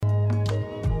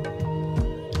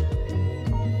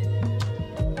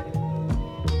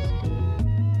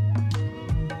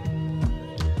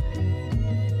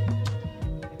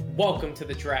Welcome to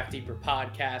the Draft Deeper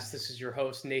podcast. This is your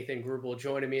host, Nathan Grubel.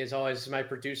 Joining me, as always, is my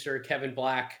producer, Kevin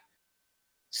Black.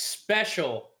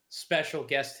 Special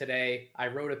guest today. I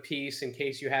wrote a piece, in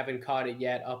case you haven't caught it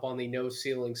yet, up on the No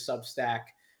Ceiling Substack.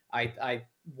 I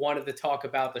wanted to talk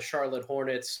about the Charlotte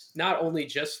Hornets, not only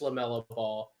just LaMelo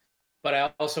Ball, but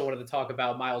I also wanted to talk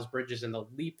about Miles Bridges and the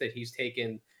leap that he's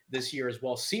taken this year as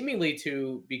well, seemingly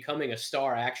to becoming a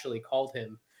star. I actually called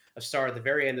him a star at the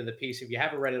very end of the piece. If you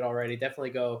haven't read it already,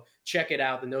 definitely go check it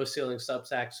out. The No Ceiling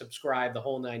Substack, subscribe, the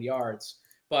whole 9 yards.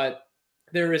 But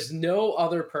there is no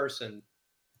other person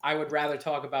I would rather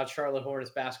talk about Charlotte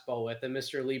Hornets basketball with than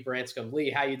Mr. Lee Branscombe. Lee,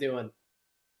 how you doing?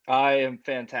 I am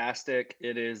fantastic.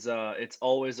 It's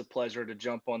always a pleasure to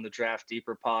jump on the Draft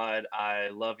Deeper pod.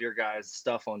 I love your guys'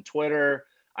 stuff on Twitter.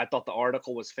 I thought the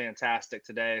article was fantastic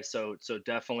today. So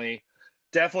definitely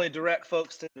direct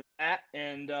folks to that.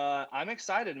 And I'm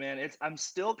excited, man. I'm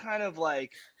still kind of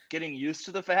like getting used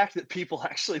to the fact that people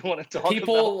actually want to talk about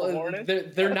the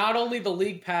Hornets. They're not only the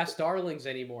league pass darlings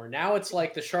anymore. Now it's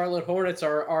like the Charlotte Hornets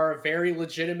are a very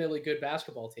legitimately good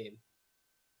basketball team.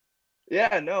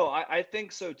 Yeah, no, I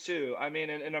think so too. I mean,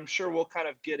 and I'm sure we'll kind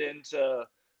of get into,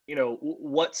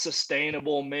 what's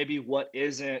sustainable, maybe what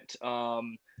isn't,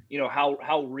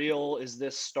 how real is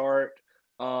this start?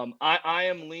 I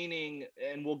am leaning,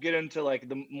 and we'll get into like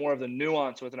the more of the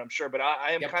nuance with it, I'm sure, but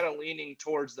I am kind of leaning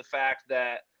towards the fact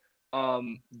that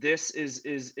this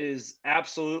is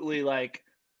absolutely like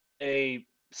a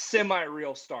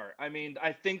semi-real start. I mean,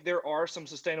 I think there are some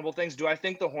sustainable things. Do I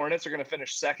think the Hornets are going to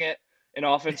finish second in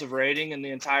offensive rating in the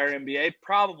entire NBA?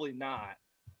 Probably not.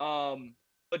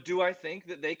 But do I think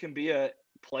that they can be a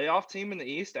playoff team in the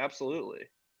East? Absolutely.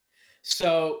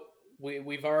 So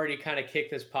we've already kind of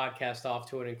kicked this podcast off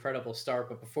to an incredible start.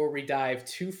 But before we dive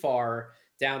too far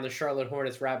down the Charlotte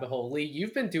Hornets rabbit hole, Lee,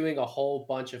 you've been doing a whole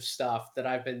bunch of stuff that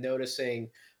I've been noticing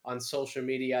on social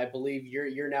media. I believe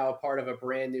you're now a part of a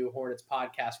brand new Hornets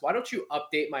podcast. Why don't you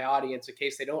update my audience in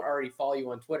case they don't already follow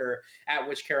you on Twitter at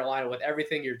Which Carolina with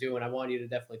everything you're doing? I want you to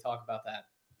definitely talk about that.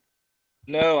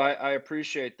 No, I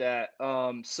appreciate that.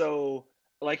 So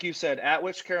like you said, at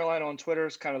Which Carolina on Twitter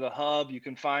is kind of the hub. You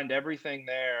can find everything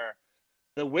there.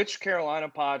 The Which Carolina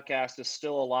podcast is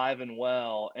still alive and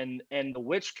well, and the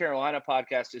Which Carolina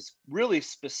podcast is really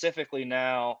specifically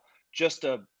now just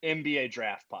a NBA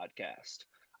draft podcast.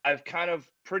 I've kind of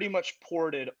pretty much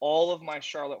ported all of my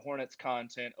Charlotte Hornets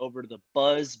content over to the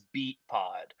Buzz Beat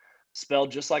Pod,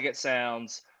 spelled just like it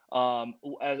sounds,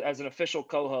 as an official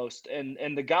co-host.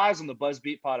 And the guys on the Buzz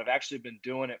Beat Pod have actually been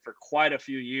doing it for quite a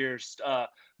few years,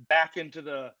 back into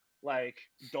the like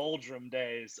doldrum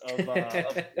days of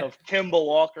Kemba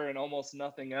Walker and almost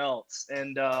nothing else.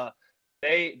 And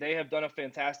they have done a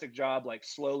fantastic job, like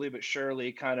slowly but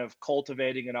surely kind of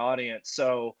cultivating an audience.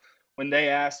 So when they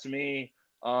asked me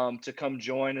to come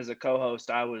join as a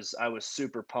co-host, I was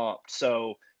super pumped.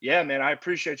 So yeah, man, I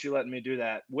appreciate you letting me do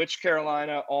that. Which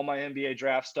Carolina, all my NBA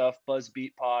draft stuff, Buzz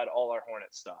Beat Pod, all our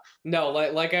Hornet stuff. No,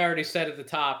 like I already said at the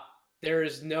top, there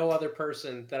is no other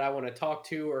person that I want to talk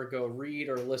to or go read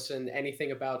or listen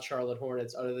anything about Charlotte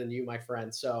Hornets other than you, my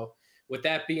friend. So with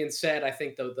that being said, I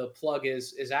think the plug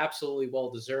is absolutely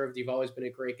well deserved. You've always been a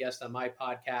great guest on my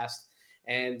podcast.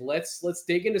 And let's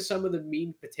dig into some of the meat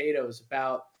and potatoes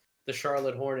about the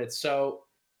Charlotte Hornets. So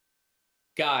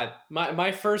God, my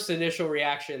first initial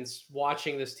reactions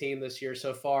watching this team this year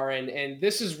so far, and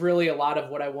this is really a lot of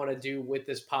what I want to do with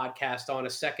this podcast on a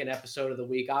second episode of the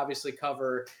week. Obviously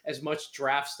cover as much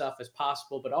draft stuff as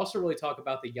possible, but also really talk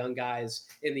about the young guys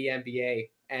in the NBA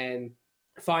and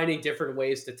finding different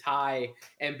ways to tie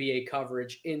NBA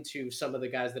coverage into some of the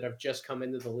guys that have just come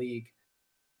into the league.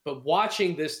 But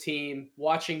watching this team,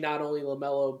 watching not only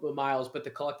LaMelo, Miles, but the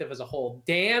collective as a whole,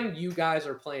 damn, you guys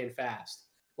are playing fast.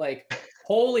 Like,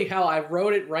 holy hell, I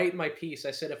wrote it right in my piece.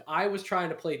 I said, if I was trying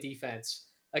to play defense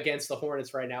against the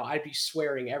Hornets right now, I'd be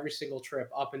swearing every single trip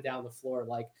up and down the floor.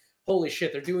 Like, holy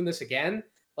shit, they're doing this again?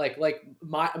 Like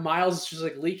Miles is just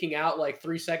like leaking out like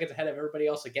 3 seconds ahead of everybody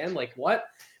else again. Like, what?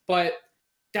 But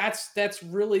that's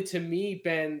really, to me,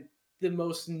 been the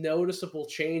most noticeable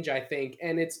change, I think.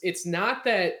 And it's not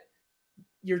that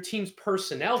your team's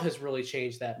personnel has really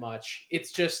changed that much.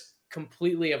 It's just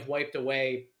completely have wiped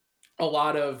away a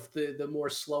lot of the more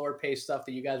slower paced stuff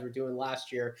that you guys were doing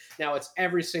last year. Now it's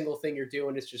every single thing you're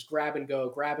doing. It's just grab and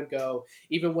go.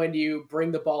 Even when you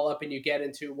bring the ball up and you get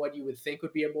into what you would think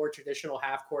would be a more traditional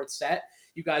half court set,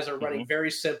 you guys are running very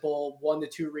simple 1 to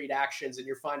 2 read actions, and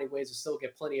you're finding ways to still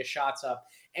get plenty of shots up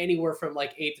anywhere from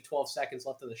like 8 to 12 seconds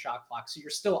left of the shot clock. So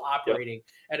you're still operating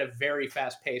at a very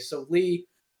fast pace. So Lee,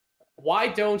 why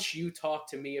don't you talk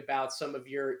to me about some of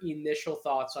your initial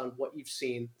thoughts on what you've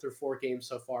seen through 4 games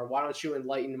so far? Why don't you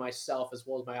enlighten myself as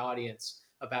well as my audience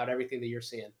about everything that you're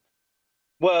seeing?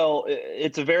 Well,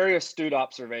 it's a very astute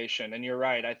observation, and you're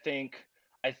right. I think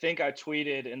I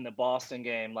tweeted in the Boston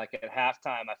game, like at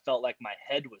halftime, I felt like my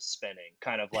head was spinning,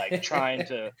 kind of like trying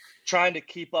to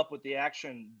keep up with the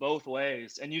action both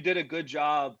ways. And you did a good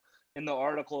job in the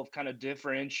article of kind of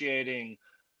differentiating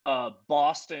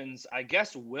Boston's, I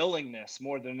guess, willingness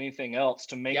more than anything else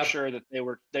to make Yep, sure that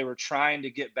they were trying to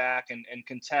get back and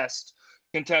contest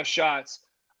shots.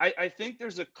 I think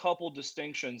there's a couple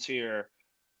distinctions here.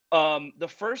 The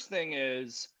first thing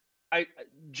is, I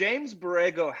James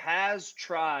Borrego has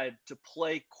tried to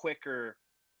play quicker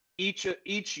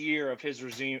each year of his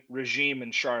regime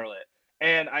in Charlotte,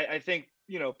 and I think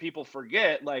people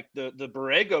forget, like, the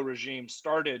Borrego regime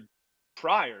started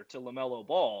prior to Lamelo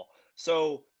Ball,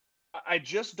 so I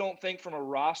just don't think from a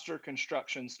roster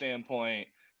construction standpoint,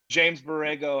 James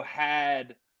Borrego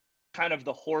had kind of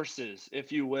the horses,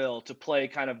 if you will, to play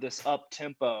kind of this up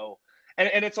tempo.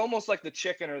 And it's almost like the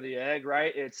chicken or the egg,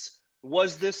 right? It's,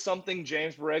 was this something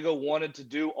James Borrego wanted to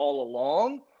do all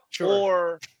along? sure.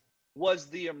 Or was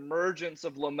the emergence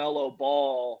of LaMelo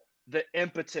Ball the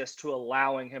impetus to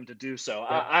allowing him to do so?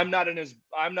 Yep, I'm not in his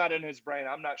brain.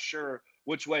 I'm not sure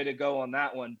which way to go on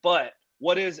that one. But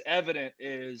what is evident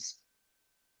is,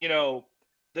 you know,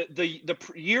 the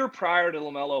year prior to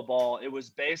LaMelo Ball, it was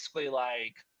basically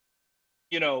like,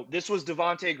 this was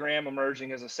Devonte Graham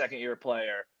emerging as a second year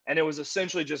player. And it was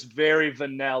essentially just very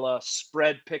vanilla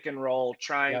spread pick and roll,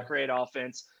 try and yep, create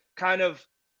offense, kind of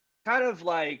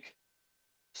like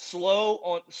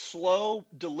slow,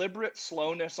 deliberate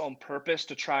slowness on purpose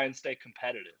to try and stay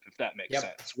competitive, if that makes yep.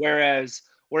 sense.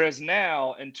 Whereas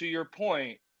now, and to your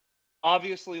point,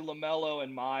 obviously LaMelo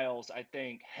and Miles, I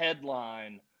think,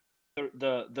 headline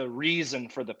the reason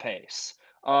for the pace.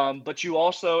 But you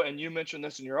also, and you mentioned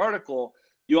this in your article,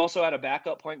 you also had a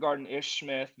backup point guard in Ish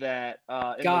Smith that,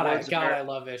 in the words of God, Eric, I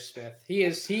love Ish Smith.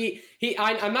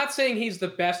 I'm not saying he's the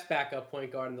best backup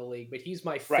point guard in the league, but he's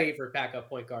my right. favorite backup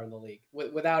point guard in the league,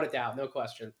 without a doubt, no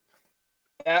question.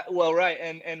 Well, right,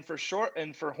 and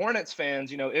for Hornets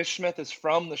fans, Ish Smith is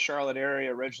from the Charlotte area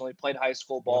originally, played high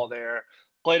school Yep. ball there,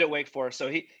 played at Wake Forest,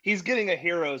 so he's getting a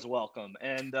hero's welcome.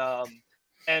 And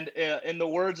in the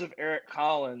words of Eric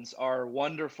Collins, our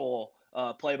wonderful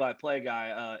play-by-play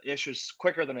guy, Ish is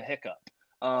quicker than a hiccup.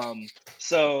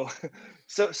 So,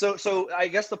 so I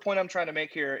guess the point I'm trying to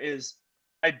make here is,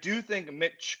 I do think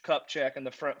Mitch Kupchak and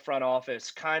the front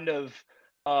office kind of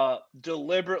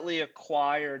deliberately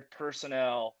acquired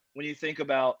personnel when you think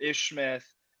about Ish Smith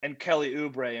and Kelly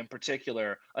Oubre in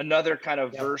particular, another kind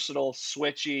of Yep. versatile,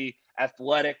 switchy,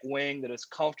 athletic wing that is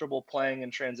comfortable playing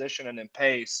in transition and in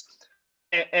pace.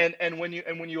 And when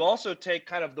you also take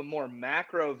kind of the more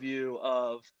macro view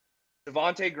of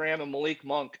Devonte Graham and Malik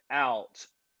Monk out,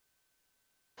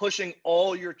 pushing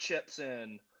all your chips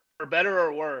in, for better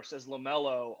or worse, as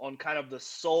LaMelo on kind of the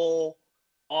sole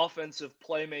offensive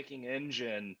playmaking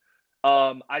engine.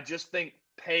 I just think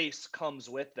pace comes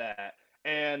with that.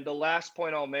 And the last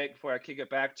point I'll make before I kick it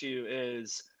back to you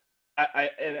is,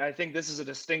 I think this is a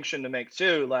distinction to make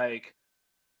too. Like,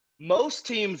 most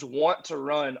teams want to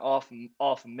run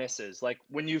off misses. Like,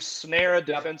 when you snare a Yep.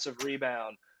 defensive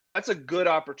rebound, that's a good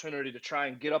opportunity to try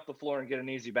and get up the floor and get an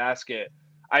easy basket.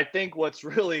 I think what's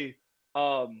really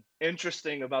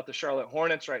interesting about the Charlotte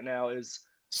Hornets right now is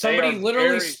they Somebody are literally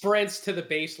very, sprints to the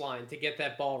baseline to get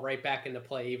that ball right back into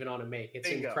play, even on a make. It's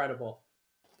bingo, incredible.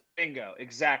 bingo,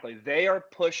 exactly. They are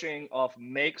pushing off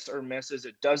makes or misses.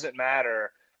 It doesn't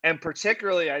matter. And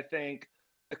particularly, I think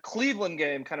the Cleveland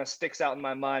game kind of sticks out in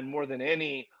my mind more than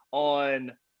any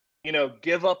on,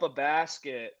 give up a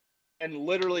basket and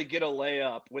literally get a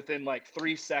layup within like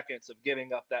 3 seconds of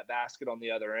giving up that basket on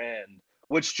the other end,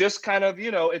 which just kind of,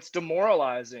 it's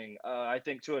demoralizing, I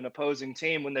think, to an opposing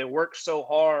team when they work so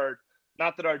hard.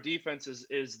 Not that our defense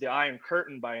is the Iron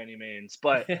Curtain by any means,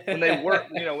 but when they work,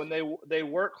 when they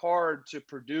work hard to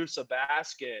produce a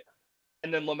basket,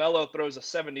 and then LaMelo throws a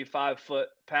 75-foot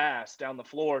pass down the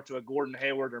floor to a Gordon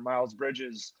Hayward or Miles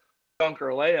Bridges dunk or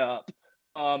layup.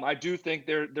 I do think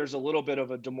there's a little bit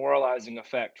of a demoralizing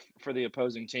effect for the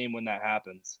opposing team when that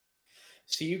happens.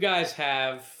 So you guys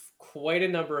have quite a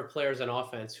number of players on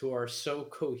offense who are so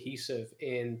cohesive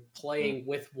in Mm. playing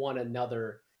with one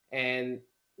another, and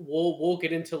we'll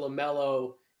get into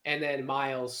Lamelo and then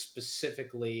Miles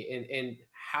specifically in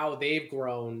how they've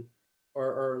grown,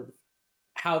 or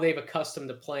how they've accustomed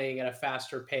to playing at a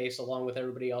faster pace along with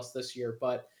everybody else this year.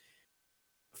 But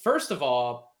first of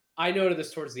all, I noted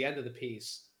this towards the end of the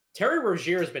piece. Terry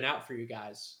Rozier has been out for you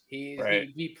guys. Right.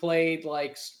 He played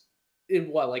in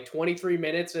what, like 23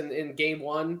 minutes in game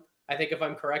one, I think, if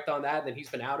I'm correct on that. And then he's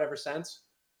been out ever since.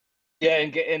 Yeah,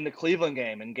 in the Cleveland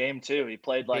game, in game 2, he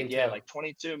played Game two. like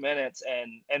 22 minutes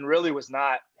and really was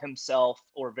not himself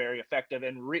or very effective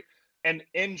and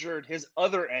injured his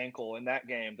other ankle in that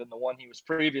game than the one he was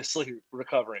previously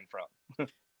recovering from.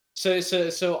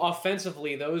 So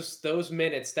offensively, those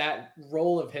minutes, that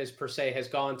role of his per se has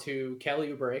gone to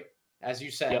Kelly Oubre, as you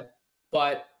Yep. said.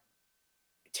 But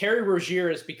Terry Rozier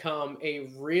has become a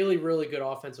really, really good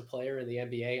offensive player in the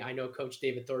NBA. I know Coach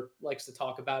David Thorpe likes to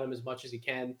talk about him as much as he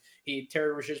can.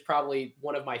 Terry Rozier is probably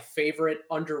one of my favorite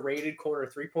underrated corner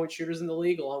 3-point shooters in the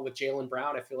league, along with Jaylen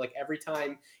Brown. I feel like every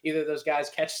time either of those guys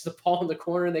catches the ball in the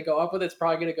corner and they go up with it, it's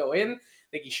probably going to go in. I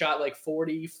think he shot like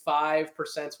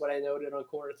 45%, what I noted on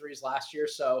corner threes last year.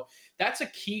 So that's a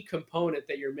key component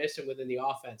that you're missing within the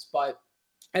offense. But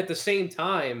at the same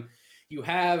time, you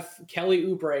have Kelly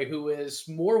Oubre, who is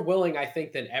more willing, I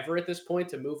think, than ever at this point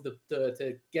to move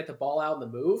to get the ball out in the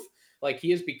move. Like,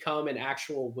 he has become an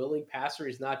actual willing passer.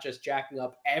 He's not just jacking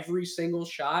up every single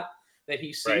shot that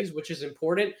he Right. sees, which is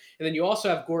important. And then you also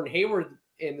have Gordon Hayward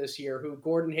in this year, who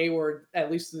Gordon Hayward,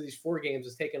 at least through these 4 games,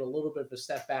 has taken a little bit of a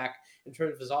step back in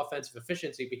terms of his offensive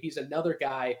efficiency. But he's another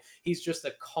guy. He's just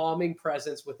a calming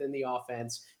presence within the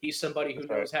offense. He's somebody who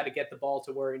That's right. knows how to get the ball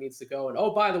to where he needs to go. And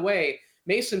oh, by the way,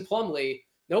 Mason Plumlee,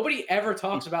 nobody ever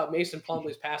talks about Mason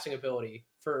Plumlee's passing ability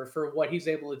for what he's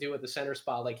able to do at the center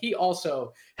spot. Like, he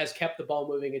also has kept the ball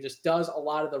moving and just does a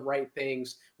lot of the right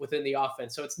things within the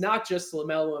offense. So it's not just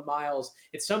LaMelo and Miles,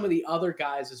 it's some of the other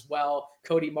guys as well.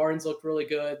 Cody Martin's looked really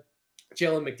good.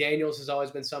 Jalen McDaniels has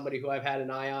always been somebody who I've had an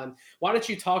eye on. Why don't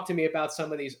you talk to me about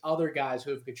some of these other guys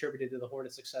who have contributed to the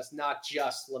Hornets' success, not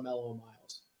just LaMelo and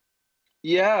Miles?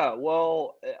 Yeah,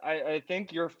 well, I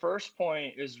think your first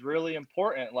point is really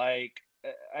important.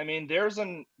 I mean, there's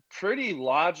a pretty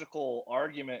logical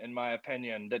argument, in my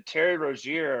opinion, that Terry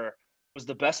Rozier was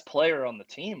the best player on the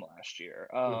team last year.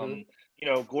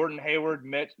 Mm-hmm. Gordon Hayward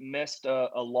missed a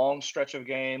long stretch of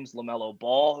games. LaMelo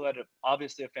Ball, who had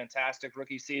obviously a fantastic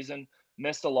rookie season,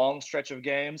 missed a long stretch of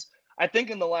games. I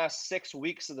think in the last 6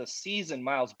 weeks of the season,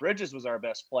 Miles Bridges was our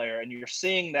best player, and you're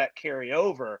seeing that carry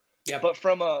over. Yep. But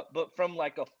from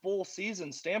like a full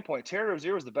season standpoint, Terry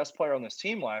Rozier was the best player on this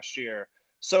team last year.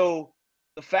 So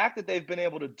the fact that they've been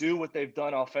able to do what they've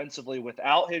done offensively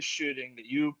without his shooting that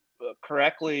you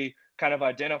correctly kind of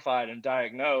identified and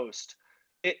diagnosed,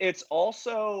 it's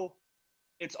also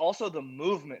the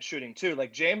movement shooting too.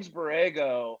 Like James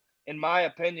Borrego, in my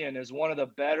opinion, is one of the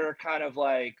better kind of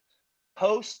like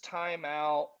post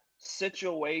timeout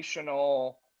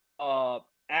situational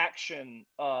action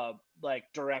like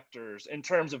directors in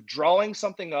terms of drawing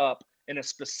something up in a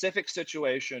specific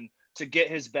situation to get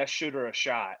his best shooter a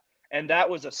shot. And that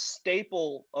was a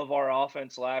staple of our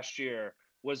offense last year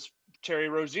was Terry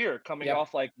Rozier coming Yep.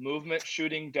 off like movement,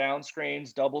 shooting down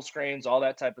screens, double screens, all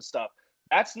that type of stuff.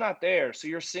 That's not there. So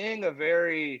you're seeing a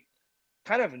very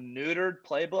kind of neutered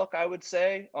playbook, I would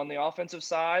say, on the offensive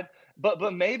side. But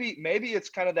maybe it's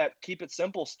kind of that keep it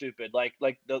simple, stupid. Like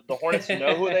the Hornets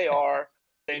know who they are.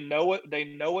 They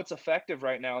know what's effective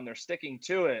right now, and they're sticking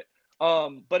to it.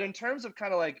 But in terms of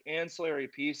kind of like ancillary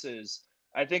pieces,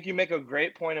 I think you make a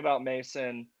great point about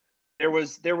Mason. There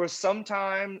was some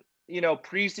time,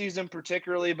 preseason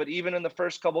particularly, but even in the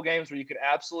first couple games where you could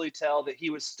absolutely tell that he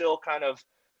was still kind of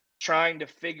trying to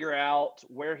figure out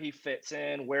where he fits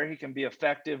in, where he can be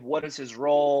effective, what is his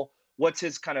role, what's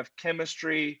his kind of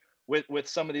chemistry with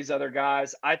some of these other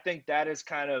guys. I think that is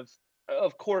kind of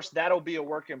course, that'll be a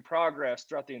work in progress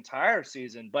throughout the entire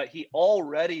season, but he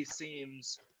already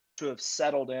seems to have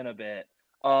settled in a bit.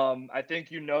 I think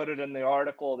you noted in the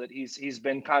article that he's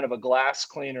been kind of a glass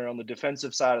cleaner on the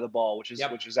defensive side of the ball, which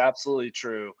is absolutely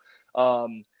true.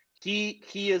 He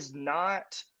is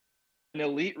not an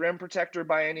elite rim protector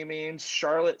by any means.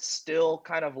 Charlotte still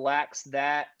kind of lacks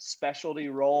that specialty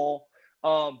role,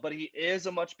 but he is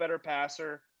a much better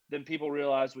passer than people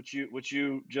realize, which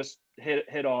you just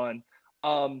hit on.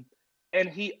 And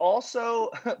he also,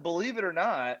 believe it or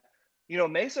not,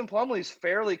 Mason Plumlee's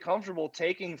fairly comfortable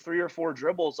taking 3 or 4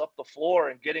 dribbles up the floor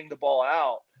and getting the ball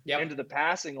out into the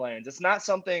passing lanes. It's not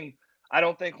something I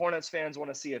don't think Hornets fans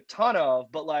want to see a ton of,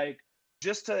 but like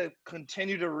just to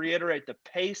continue to reiterate the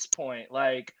pace point,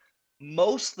 like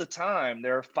most of the time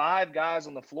there are 5 guys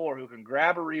on the floor who can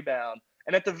grab a rebound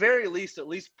and at the very least, at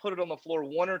least put it on the floor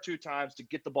 1 or 2 times to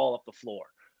get the ball up the floor.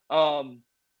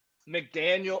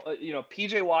 McDaniel,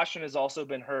 PJ Washington has also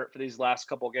been hurt for these last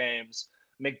couple games.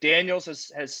 McDaniels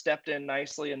has stepped in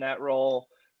nicely in that role.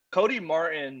 Cody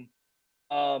Martin,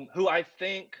 who I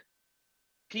think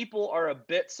people are a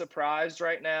bit surprised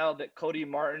right now that Cody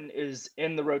Martin is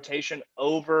in the rotation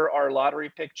over our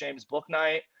lottery pick, James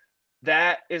Bouknight.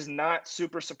 That is not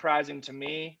super surprising to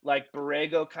me. Like,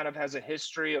 Borrego kind of has a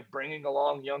history of bringing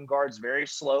along young guards very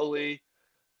slowly.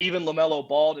 Even LaMelo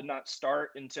Ball did not start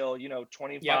until,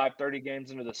 25, 30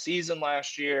 games into the season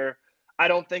last year. I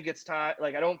don't think it's time.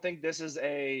 Like, I don't think this is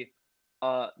a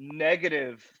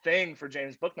negative thing for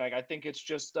James Bouknight. I think it's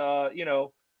just,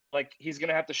 like, he's going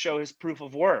to have to show his proof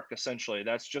of work, essentially.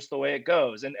 That's just the way it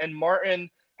goes. And Martin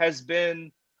has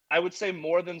been, I would say,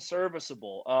 more than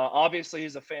serviceable. Obviously,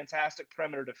 he's a fantastic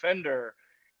perimeter defender.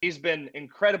 He's been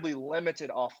incredibly limited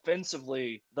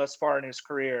offensively thus far in his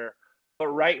career. But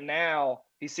right now,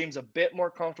 he seems a bit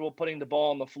more comfortable putting the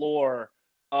ball on the floor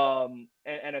and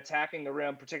attacking the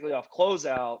rim, particularly off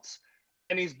closeouts.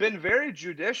 And he's been very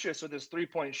judicious with his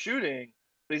three-point shooting,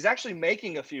 but he's actually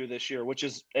making a few this year, which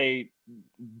is a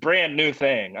brand new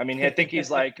thing. I mean, I think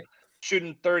he's like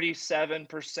shooting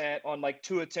 37% on like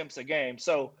 2 attempts a game.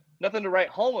 So nothing to write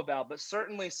home about, but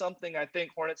certainly something I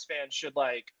think Hornets fans should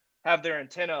like have their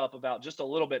antenna up about just a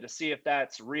little bit to see if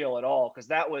that's real at all, because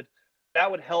that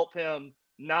would help him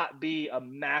not be a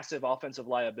massive offensive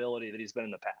liability that he's been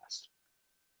in the past.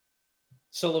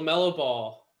 So LaMelo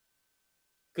Ball,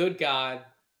 good God.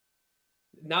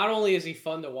 Not only is he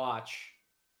fun to watch,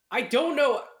 I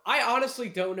honestly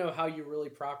don't know how you really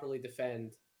properly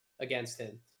defend against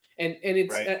him. And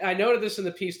it's right. I noted this in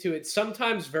the piece too. It's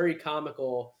sometimes very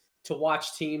comical to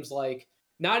watch teams like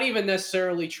not even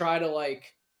necessarily try to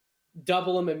like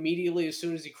double him immediately as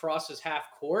soon as he crosses half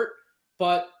court,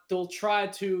 but they'll try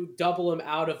to double him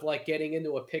out of like getting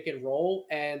into a pick and roll,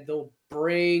 and they'll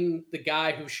bring the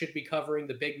guy who should be covering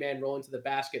the big man rolling to the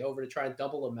basket over to try and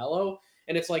double LaMelo.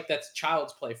 And it's like that's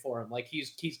child's play for him. Like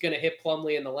he's going to hit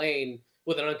Plumlee in the lane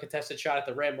with an uncontested shot at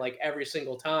the rim like every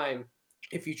single time.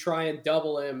 If you try and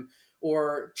double him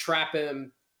or trap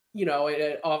him,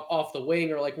 off the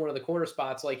wing or like one of the corner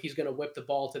spots, like he's going to whip the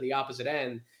ball to the opposite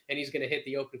end and he's going to hit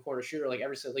the open corner shooter like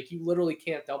every single. Like you literally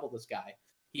can't double this guy.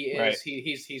 He is right.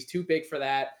 He's too big for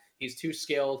that. He's too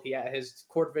skilled. His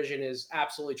court vision is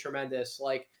absolutely tremendous.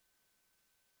 Like,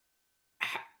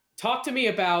 talk to me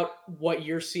about what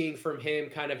you're seeing from him,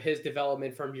 kind of his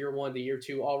development from year 1 to year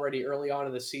 2 already early on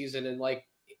in the season. And like,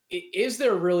 is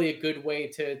there really a good way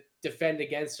to defend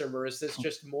against him, or is this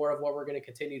just more of what we're going to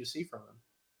continue to see from him?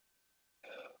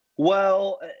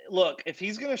 Well, look, if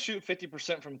he's going to shoot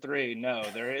 50% from 3, no,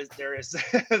 there is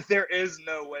there is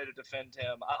no way to defend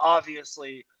him.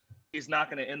 Obviously, he's not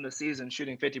going to end the season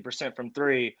shooting 50% from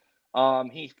 3.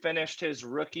 He finished his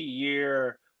rookie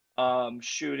year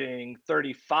shooting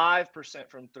 35%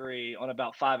 from 3 on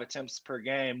about 5 attempts per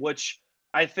game, which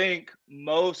I think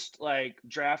most like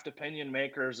draft opinion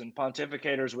makers and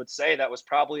pontificators would say that was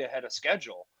probably ahead of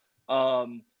schedule.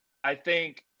 I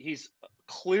think he's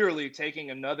clearly taking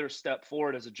another step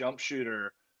forward as a jump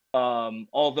shooter.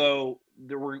 Although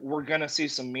we're going to see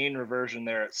some mean reversion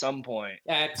there at some point.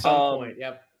 At some point,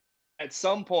 yep. At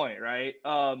some point, right?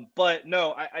 But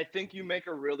no, I think you make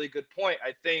a really good point.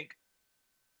 I think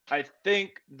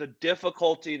the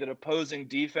difficulty that opposing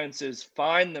defenses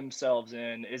find themselves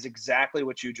in is exactly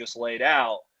what you just laid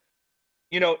out.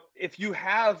 If you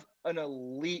have an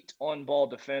elite on-ball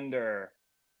defender,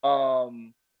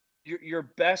 your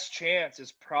best chance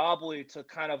is probably to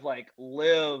kind of like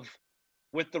live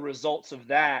with the results of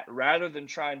that rather than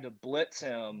trying to blitz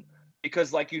him,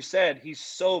 because like you said, he's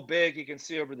so big he can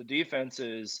see over the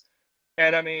defenses.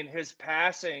 And I mean, his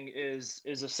passing is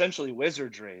essentially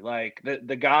wizardry. Like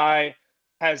the guy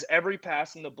has every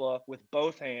pass in the book with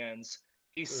both hands.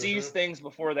 He sees things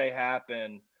before they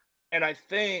happen. And I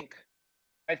think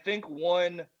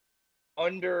one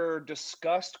under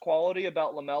discussed quality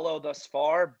about LaMelo thus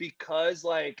far, because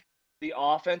like the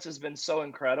offense has been so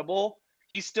incredible,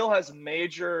 he still has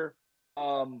major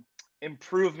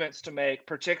improvements to make,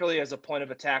 particularly as a point of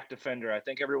attack defender. I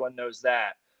think everyone knows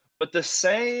that. But the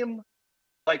same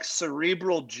like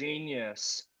cerebral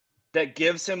genius that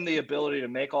gives him the ability to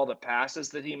make all the passes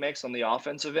that he makes on the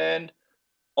offensive end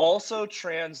also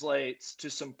translates to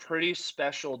some pretty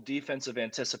special defensive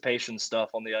anticipation stuff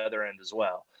on the other end as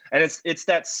well. And it's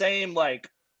that same, like,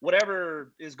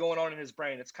 whatever is going on in his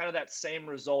brain, it's kind of that same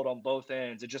result on both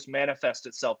ends. It just manifests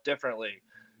itself differently.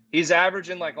 He's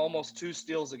averaging like almost 2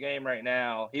 steals a game right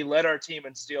now. He led our team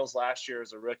in steals last year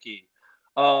as a rookie.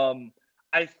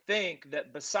 I think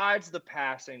that besides the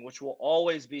passing, which will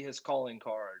always be his calling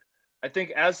card, I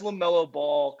think as LaMelo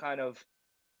Ball kind of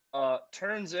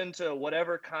turns into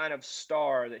whatever kind of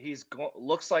star that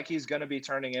looks like he's going to be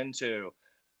turning into,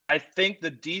 I think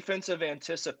the defensive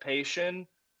anticipation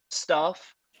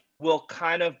stuff will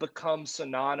kind of become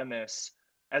synonymous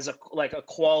as a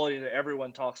quality that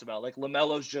everyone talks about. Like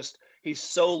LaMelo's he's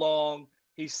so long,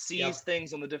 he sees Yep.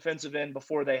 things on the defensive end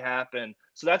before they happen.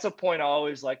 So that's a point I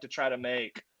always like to try to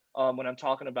make when I'm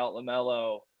talking about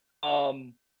LaMelo.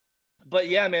 But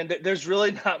yeah, man, there's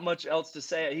really not much else to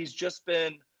say.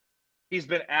 He's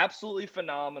been absolutely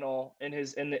phenomenal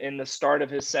in the start of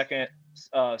his second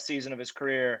season of his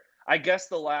career. I guess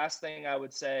the last thing I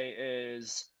would say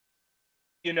is,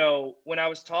 when I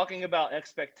was talking about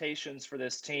expectations for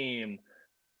this team,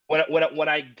 when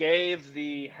I gave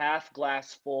the half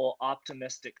glass full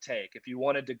optimistic take, if you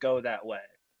wanted to go that way,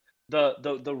 the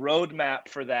roadmap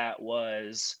for that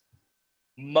was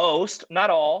most, not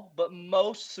all, but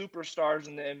most superstars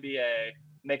in the NBA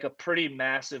make a pretty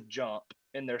massive jump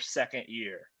in their second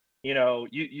year.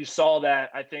 You saw that,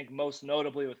 I think, most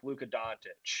notably with Luka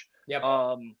Doncic. Yep.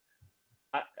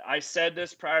 I said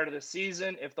this prior to the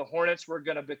season. If the Hornets were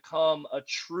going to become a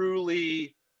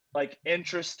truly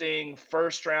interesting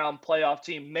first round playoff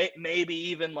team, maybe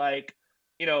even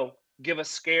give a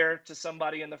scare to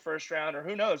somebody in the first round, or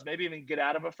who knows, maybe even get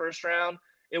out of a first round,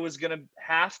 it was going to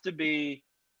have to be,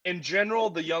 in general,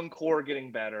 the young core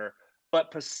getting better,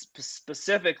 but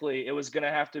specifically, it was going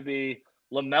to have to be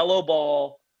LaMelo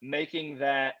Ball making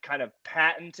that kind of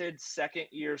patented second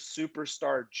year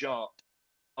superstar jump.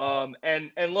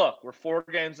 And look, we're 4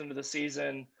 games into the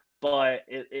season, but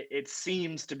it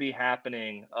seems to be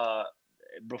happening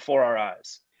before our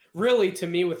eyes. Really, to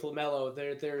me, with LaMelo,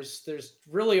 there's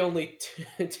really only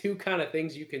two kind of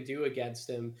things you can do against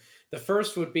him. The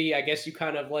first would be, I guess, you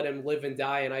kind of let him live and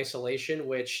die in isolation,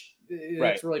 which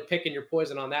Right. it's really picking your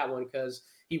poison on that one, because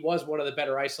he was one of the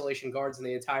better isolation guards in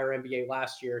the entire NBA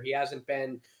last year. He hasn't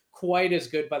been quite as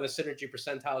good by the synergy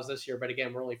percentiles this year, but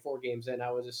again, we're only 4 games in.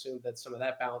 I would assume that some of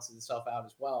that balances itself out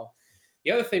as well.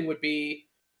 The other thing would be,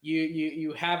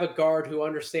 you have a guard who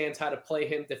understands how to play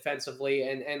him defensively,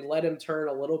 and let him turn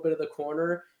a little bit of the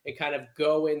corner and kind of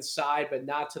go inside, but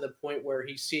not to the point where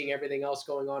he's seeing everything else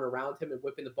going on around him and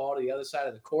whipping the ball to the other side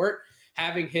of the court.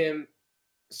 Having him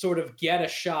sort of get a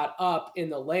shot up in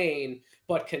the lane,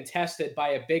 but contested by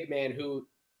a big man who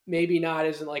maybe not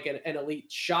isn't like an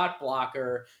elite shot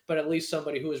blocker, but at least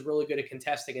somebody who is really good at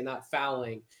contesting and not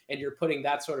fouling. And you're putting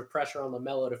that sort of pressure on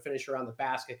LaMelo to finish around the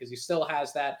basket, because he still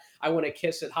has that, I want to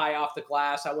kiss it high off the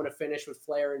glass. I want to finish with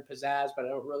flair and pizzazz, but I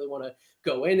don't really want to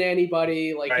go into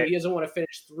anybody. Like, Right. he doesn't want to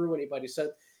finish through anybody.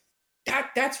 So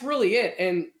that's really it.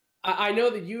 And I know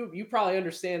that you probably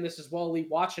understand this as well, Lee,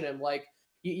 watching him. Like,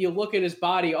 you look at his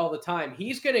body all the time.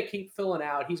 He's going to keep filling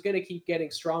out. He's going to keep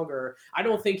getting stronger. I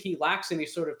don't think he lacks any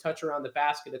sort of touch around the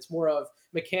basket. It's more of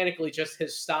mechanically just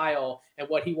his style and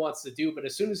what he wants to do. But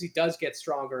as soon as he does get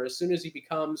stronger, as soon as he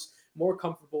becomes more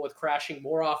comfortable with crashing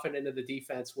more often into the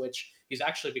defense, which he's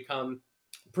actually become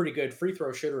a pretty good free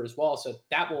throw shooter as well. So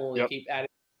that will only keep adding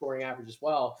scoring average as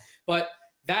well. But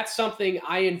that's something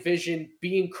I envision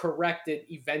being corrected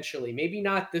eventually. Maybe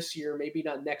not this year, maybe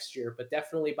not next year, but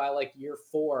definitely by like year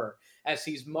 4, as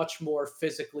he's much more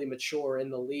physically mature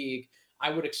in the league. I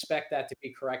would expect that to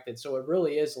be corrected. So it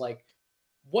really is like,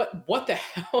 what the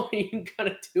hell are you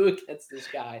gonna do against this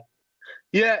guy?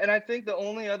 Yeah, and I think the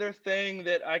only other thing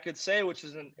that I could say, which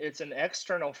is it's an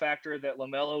external factor that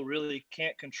LaMelo really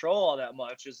can't control all that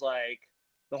much, is like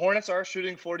the Hornets are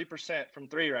shooting 40% from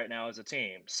 3 right now as a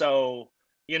team. So,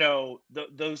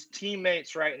 those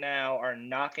teammates right now are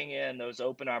knocking in those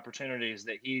open opportunities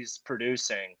that he's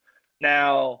producing.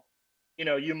 Now,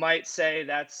 you might say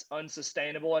that's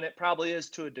unsustainable, and it probably is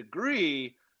to a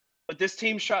degree, but this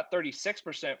team shot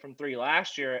 36% from 3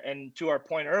 last year, and to our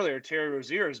point earlier, Terry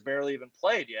Rozier has barely even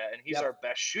played yet, and he's our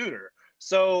best shooter.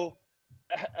 So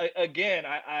again,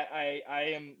 I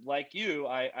am like you.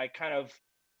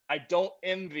 I don't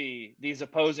envy these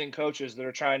opposing coaches that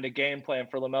are trying to game plan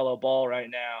for LaMelo Ball right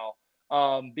now,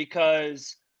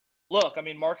 because look, I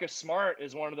mean, Marcus Smart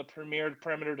is one of the premier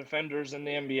perimeter defenders in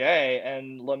the NBA,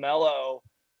 and LaMelo,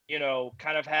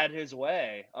 kind of had his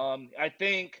way. I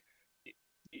think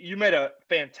you made a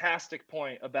fantastic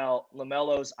point about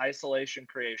LaMelo's isolation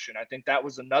creation. I think that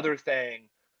was another thing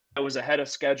that was ahead of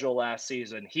schedule last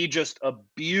season. He just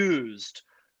abused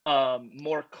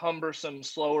more cumbersome,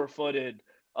 slower-footed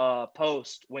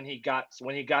post when he got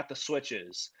the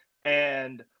switches,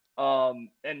 and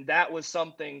that was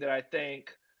something that I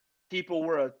think people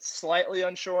were slightly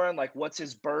unsure on, like what's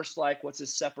his burst like, what's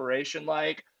his separation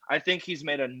like. I think he's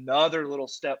made another little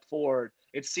step forward.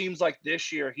 It seems like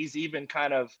this year he's even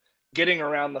kind of getting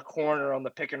around the corner on the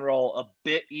pick and roll a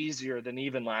bit easier than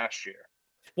even last year.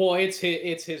 Well, it's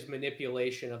his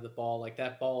manipulation of the ball. Like,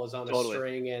 that ball is on a Totally.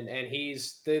 string, and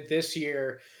he's this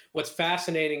year what's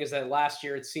fascinating is that last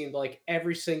year it seemed like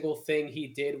every single thing he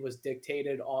did was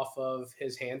dictated off of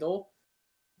his handle.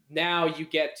 Now you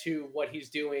get to what he's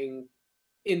doing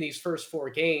in these first 4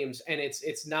 games, and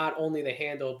it's not only the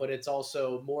handle, but it's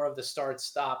also more of the start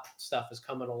stop stuff is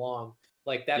coming along.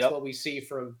 Like that's Yep. what we see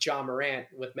from John Morant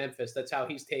with Memphis. That's how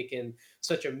he's taken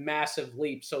such a massive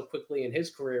leap so quickly in his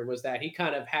career, was that he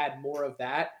kind of had more of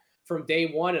that from day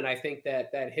one. And I think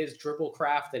that his dribble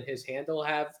craft and his handle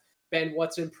have been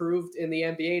what's improved in the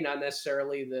NBA, not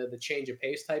necessarily the change of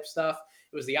pace type stuff.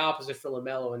 It was the opposite for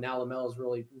LaMelo, and now LaMelo is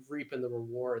really reaping the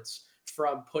rewards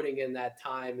from putting in that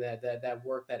time, that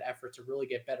work, that effort to really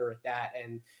get better at that.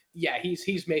 And yeah,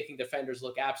 he's making defenders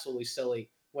look absolutely silly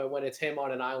when it's him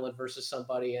on an island versus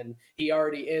somebody. And he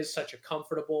already is such a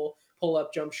comfortable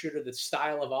pull-up jump shooter. The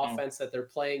style of offense that they're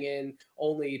playing in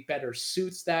only better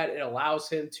suits that. It allows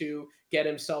him to get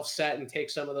himself set and take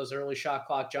some of those early shot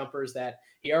clock jumpers that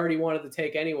he already wanted to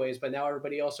take anyways, but now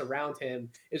everybody else around him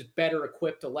is better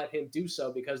equipped to let him do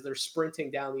so because they're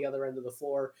sprinting down the other end of the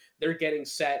floor. They're getting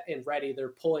set and ready. They're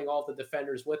pulling all the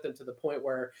defenders with them to the point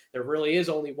where there really is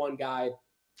only one guy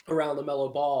around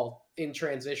LaMelo Ball in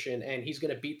transition, and he's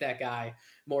going to beat that guy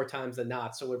more times than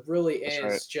not. So it really is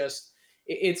right. just,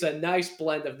 it's a nice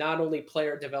blend of not only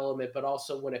player development, but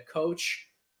also when a coach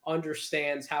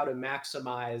understands how to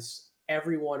maximize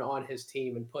everyone on his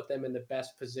team and put them in the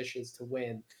best positions to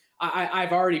win.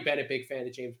 I've already been a big fan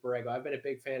of James Borrego. I've been a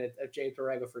big fan of James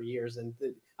Borrego for years, and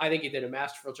I think he did a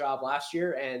masterful job last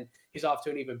year, and he's off to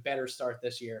an even better start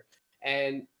this year.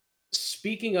 And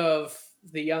speaking of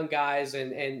the young guys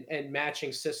and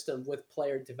matching system with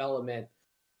player development,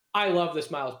 I love this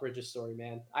Miles Bridges story,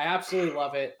 man. I absolutely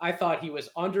love it. I thought he was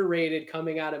underrated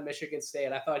coming out of Michigan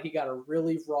State. I thought he got a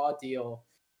really raw deal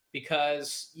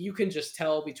because you can just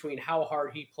tell between how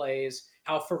hard he plays,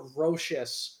 how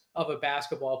ferocious of a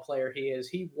basketball player he is.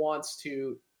 He wants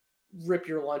to rip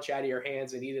your lunch out of your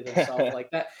hands and eat it himself like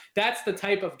that. That's the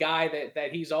type of guy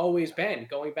that he's always been,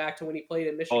 going back to when he played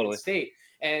at Michigan Totally. State.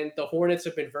 And the Hornets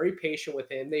have been very patient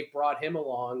with him. They brought him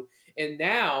along, and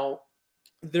now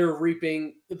they're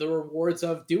reaping the rewards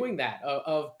of doing that,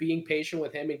 of being patient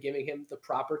with him and giving him the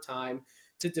proper time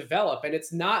to develop. And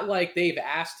it's not like they've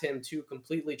asked him to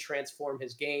completely transform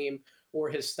his game or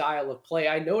his style of play.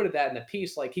 I noted that in the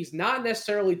piece. Like, he's not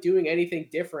necessarily doing anything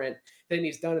different than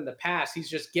he's done in the past. He's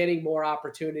just getting more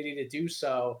opportunity to do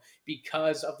so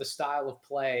because of the style of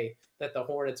play that the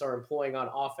Hornets are employing on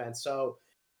offense. So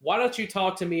why don't you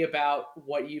talk to me about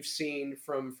what you've seen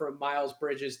from Miles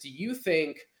Bridges? Do you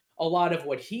think a lot of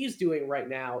what he's doing right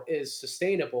now is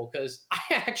sustainable? Because I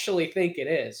actually think it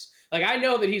is. Like, I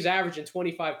know that he's averaging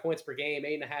 25 points per game,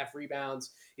 8.5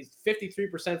 rebounds. He's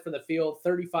 53% from the field,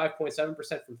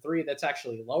 35.7% from three. That's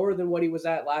actually lower than what he was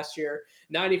at last year.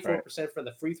 94% from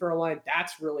the free throw line.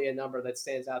 That's really a number that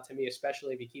stands out to me,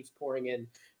 especially if he keeps pouring in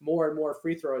more and more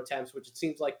free throw attempts, which it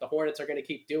seems like the Hornets are going to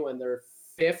keep doing. They're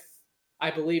fifth, I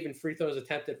believe, in free throws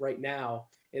attempted right now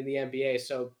in the NBA.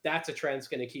 So that's a trend that's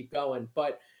going to keep going.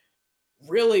 But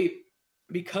really,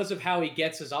 because of how he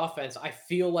gets his offense, I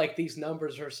feel like these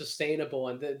numbers are sustainable,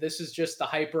 and this is just the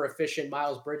hyper efficient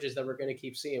Miles Bridges that we're going to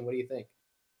keep seeing. What do you think?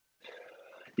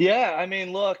 Yeah, I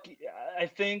mean, look, I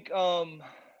think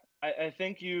I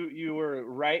think you were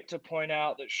right to point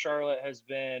out that Charlotte has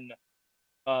been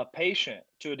patient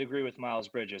to a degree with Miles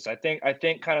Bridges. I think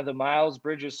kind of the Miles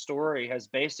Bridges story has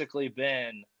basically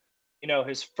been,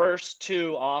 his first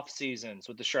two off seasons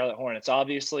with the Charlotte Hornets.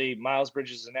 Obviously, Miles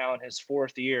Bridges is now in his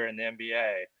fourth year in the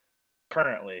NBA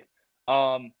currently.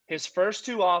 His first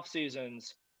two off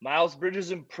seasons, Miles Bridges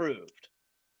improved,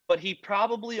 but he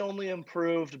probably only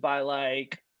improved by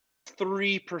like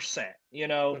 3%,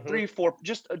 Mm-hmm. 3, 4,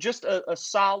 just a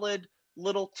solid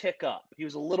little tick up. He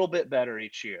was a little bit better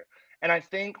each year. And I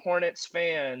think Hornets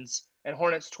fans and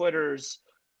Hornets Twitters,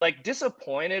 like,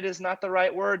 disappointed is not the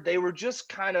right word. They were just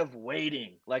kind of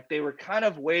waiting. Like, they were kind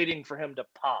of waiting for him to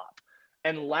pop.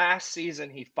 And last season,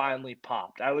 he finally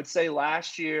popped. I would say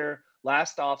last year,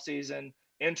 last offseason,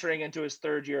 entering into his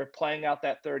third year, playing out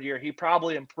that third year, he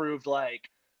probably improved like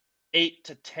 8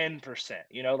 to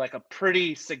 10%, like a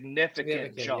pretty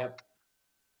significant Significant. jump.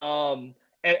 Yep.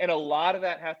 And a lot of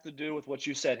that has to do with what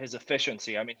you said, his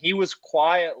efficiency. I mean, he was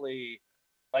quietly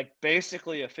like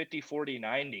basically a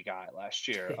 50-40-90 guy last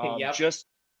year. Yep.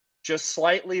 Just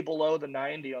slightly below the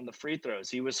 90 on the free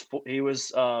throws. He was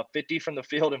 50 from the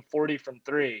field and 40 from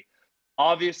three.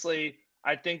 Obviously,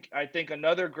 I think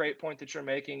another great point that you're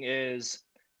making is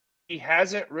he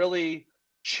hasn't really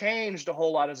changed a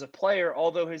whole lot as a player,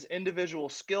 although his individual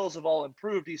skills have all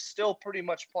improved. He's still pretty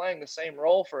much playing the same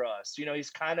role for us. He's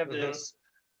kind of Mm-hmm. this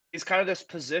He's kind of this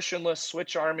positionless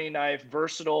switch army knife,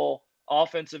 versatile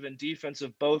offensive and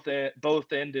defensive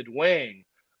both-ended wing.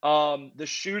 The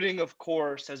shooting, of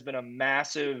course, has been a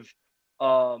massive,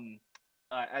 um,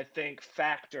 I think,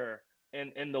 factor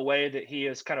in the way that he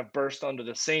has kind of burst onto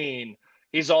the scene.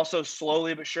 He's also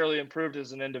slowly but surely improved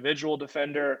as an individual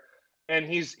defender, and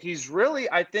he's really,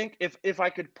 I think, if I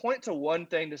could point to one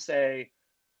thing to say,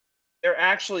 there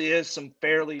actually is some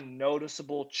fairly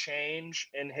noticeable change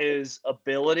in his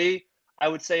ability. I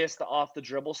would say it's the off the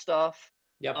dribble stuff.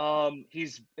 Yep.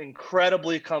 He's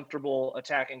incredibly comfortable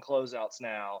attacking closeouts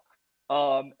now.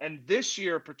 And this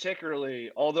year,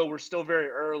 particularly, although we're still very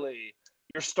early,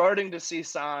 you're starting to see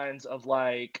signs of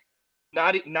like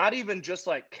not even just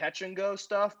like catch and go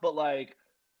stuff, but like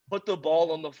put the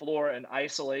ball on the floor and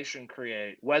isolation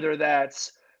create, whether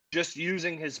that's just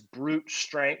using his brute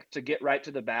strength to get right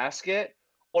to the basket,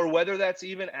 or whether that's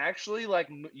even actually like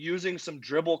using some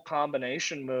dribble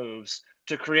combination moves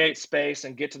to create space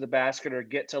and get to the basket or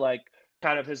get to like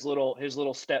kind of his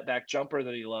little step back jumper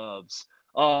that he loves.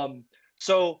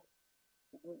 So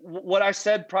what I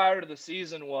said prior to the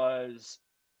season was,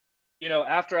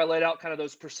 after I laid out kind of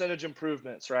those percentage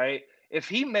improvements, right? If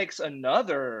he makes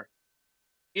another,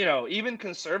 even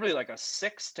conservatively like a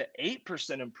 6 to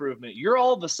 8% improvement, you're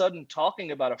all of a sudden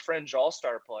talking about a fringe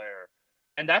all-star player.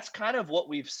 And that's kind of what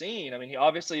we've seen. I mean, he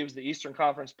was the Eastern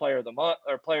Conference player of the month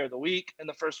or player of the week in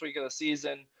the first week of the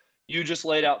season. You just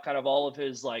laid out kind of all of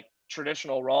his like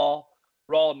traditional raw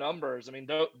numbers. I mean,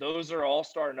 those are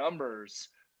all-star numbers.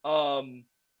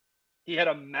 He had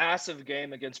a massive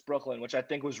game against Brooklyn, which I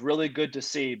think was really good to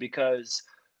see because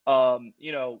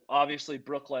obviously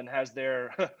Brooklyn has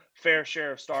their fair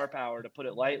share of star power, to put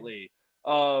it lightly.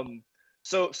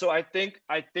 So I think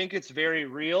it's very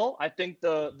real. I think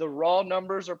the raw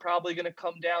numbers are probably going to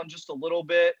come down just a little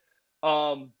bit,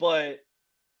 but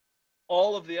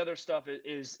all of the other stuff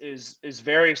is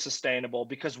very sustainable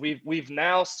because we've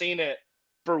now seen it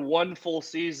for one full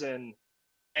season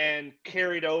and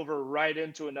carried over right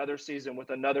into another season with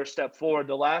another step forward.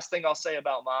 The last thing I'll say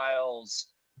about Miles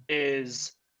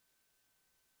is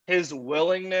his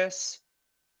willingness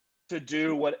to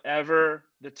do whatever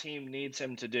the team needs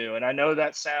him to do. And I know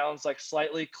that sounds like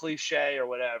slightly cliche or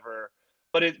whatever,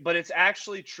 but it's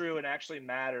actually true and actually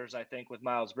matters, I think, with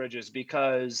Miles Bridges,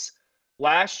 because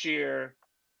last year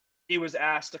he was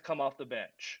asked to come off the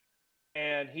bench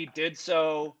and he did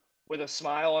so with a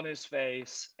smile on his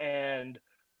face and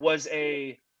was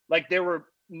there were,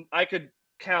 I could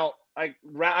count, I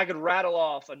could rattle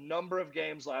off a number of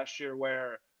games last year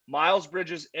where Miles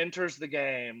Bridges enters the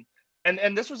game,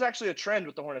 and this was actually a trend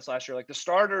with the Hornets last year. Like the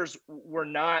starters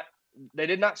they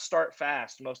did not start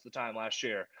fast most of the time last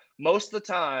year. Most of the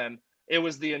time, it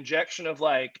was the injection of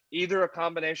like either a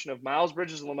combination of Miles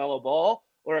Bridges and LaMelo Ball,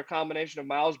 or a combination of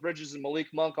Miles Bridges and Malik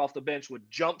Monk off the bench would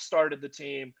jump started the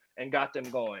team and got them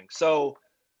going. So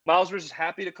Miles Bridges is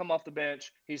happy to come off the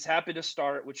bench. He's happy to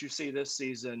start, which you see this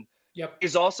season. Yep.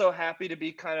 He's also happy to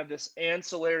be kind of this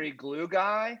ancillary glue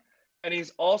guy. And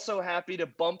he's also happy to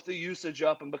bump the usage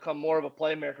up and become more of a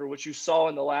playmaker, which you saw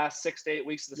in the last 6 to 8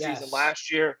 weeks of the season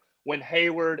last year when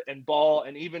Hayward and Ball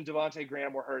and even Devontae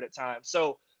Graham were hurt at times.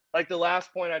 So, like, the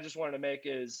last point I just wanted to make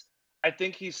is I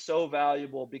think he's so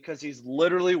valuable because he's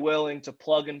literally willing to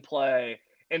plug and play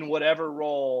in whatever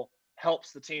role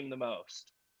helps the team the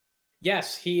most.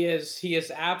 Yes, he is. He is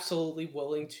absolutely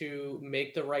willing to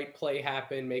make the right play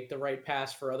happen, make the right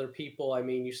pass for other people. I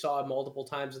mean, you saw it multiple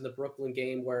times in the Brooklyn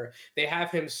game where they have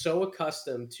him so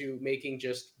accustomed to making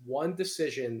just one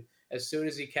decision as soon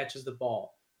as he catches the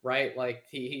ball, right? Like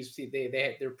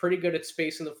they're pretty good at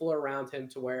spacing the floor around him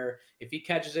to where if he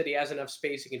catches it, he has enough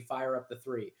space, he can fire up the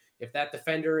three. If that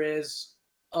defender is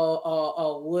a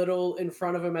little in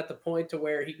front of him at the point to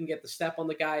where he can get the step on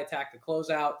the guy, attack the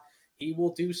closeout, he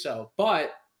will do so.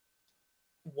 But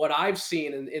what I've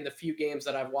seen in the few games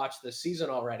that I've watched this season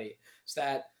already is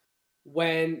that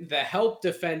when the help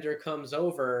defender comes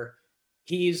over,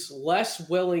 he's less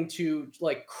willing to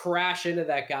like crash into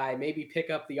that guy, maybe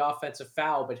pick up the offensive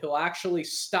foul, but he'll actually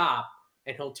stop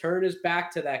and he'll turn his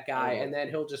back to that guy and then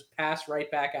he'll just pass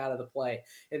right back out of the play.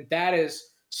 And that is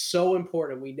so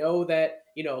important. We know that,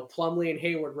 Plumlee and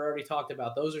Hayward, we already talked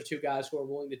about. Those are two guys who are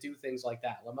willing to do things like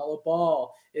that. LaMelo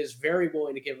Ball is very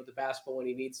willing to give up the basketball when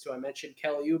he needs to. I mentioned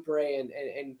Kelly Oubre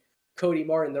and Cody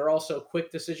Martin. They're also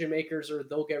quick decision makers, or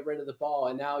they'll get rid of the ball.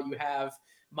 And now you have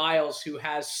Miles, who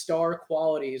has star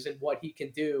qualities in what he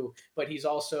can do, but he's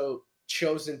also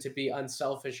chosen to be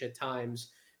unselfish at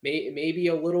times. Maybe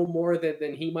a little more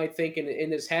than he might think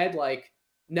in his head, like,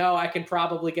 no, I can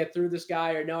probably get through this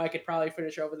guy, or no, I could probably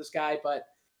finish over this guy. But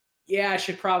yeah, I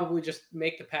should probably just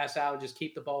make the pass out and just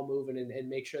keep the ball moving and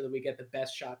make sure that we get the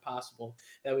best shot possible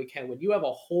that we can. When you have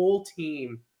a whole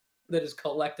team that is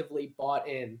collectively bought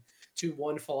in to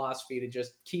one philosophy to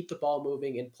just keep the ball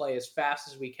moving and play as fast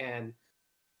as we can,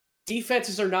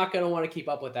 defenses are not going to want to keep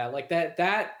up with that. Like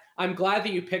that I'm glad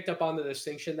that you picked up on the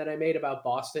distinction that I made about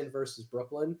Boston versus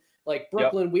Brooklyn. Like Yep.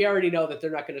 Brooklyn, we already know that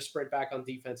they're not going to sprint back on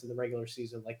defense in the regular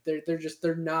season. Like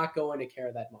they're not going to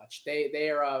care that much. They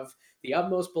are of the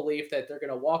utmost belief that they're going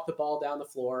to walk the ball down the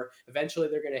floor. Eventually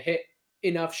they're going to hit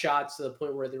enough shots to the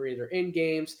point where they're either in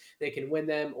games, they can win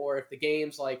them, or if the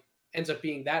game's like ends up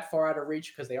being that far out of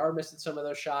reach because they are missing some of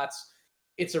those shots,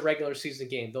 it's a regular season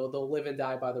game. They'll live and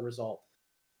die by the result.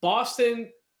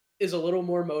 Boston is a little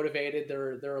more motivated.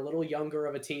 They're a little younger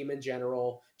of a team in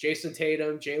general. Jason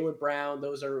Tatum, Jaylen Brown,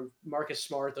 those are Marcus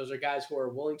Smart. Those are guys who are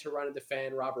willing to run and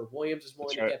defend. Robert Williams is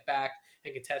willing to get back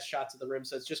and contest shots at the rim.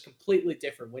 So it's just completely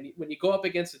different. When you go up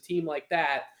against a team like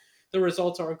that, the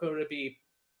results aren't going to be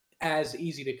as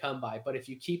easy to come by. But if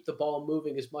you keep the ball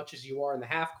moving as much as you are in the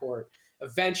half court,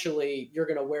 eventually you're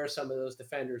going to wear some of those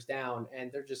defenders down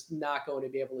and they're just not going to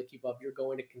be able to keep up. You're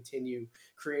going to continue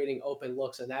creating open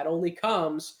looks. And that only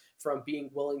comes from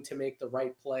being willing to make the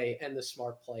right play and the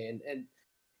smart play. And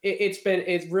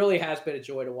it really has been a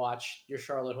joy to watch your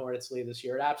Charlotte Hornets lead this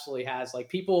year. It absolutely has.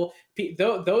 Like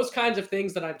those kinds of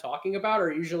things that I'm talking about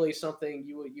are usually something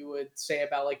you would say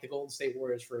about like the Golden State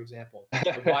Warriors, for example.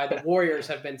 Why the Warriors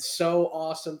have been so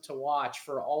awesome to watch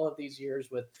for all of these years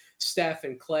with Steph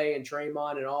and Clay and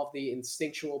Draymond and all of the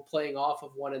instinctual playing off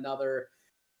of one another.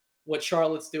 What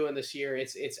Charlotte's doing this year,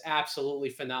 it's absolutely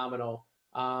phenomenal.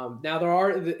 Now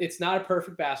it's not a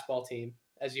perfect basketball team,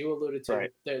 as you alluded to.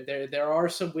 Right. There are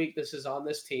some weaknesses on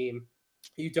this team.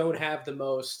 You don't have the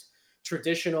most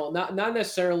traditional, not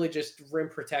necessarily just rim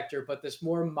protector, but this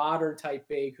more modern type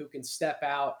big who can step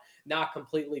out, not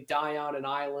completely die on an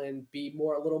island, be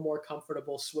a little more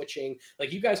comfortable switching.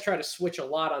 Like you guys try to switch a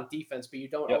lot on defense, but you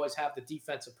don't always have the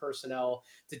defensive personnel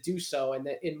to do so. And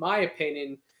in my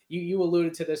opinion, you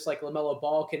alluded to this, like LaMelo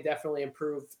Ball can definitely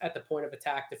improve at the point of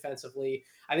attack defensively.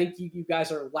 I think you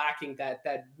guys are lacking that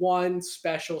one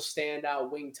special standout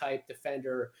wing type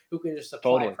defender who can just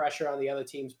apply pressure on the other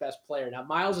team's best player. Now,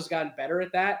 Miles has gotten better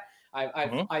at that.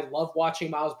 I love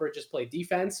watching Miles Bridges play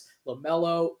defense.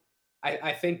 LaMelo,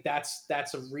 I think that's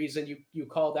a reason you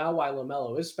called out why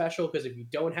LaMelo is special, because if you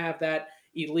don't have that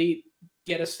elite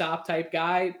get a stop type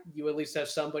guy, you at least have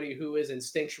somebody who is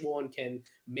instinctual and can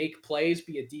make plays,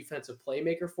 be a defensive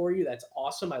playmaker for you. That's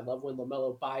awesome. I love when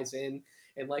LaMelo buys in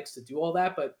and likes to do all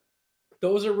that. But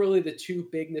those are really the two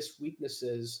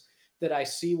weaknesses that I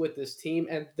see with this team,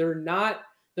 and they're not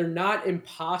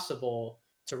impossible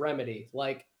to remedy.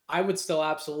 Like I would still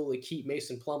absolutely keep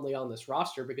Mason Plumlee on this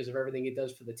roster because of everything he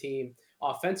does for the team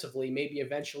offensively. Maybe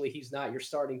eventually he's not your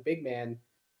starting big man.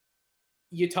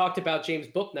 You talked about James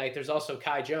Bouknight. There's also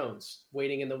Kai Jones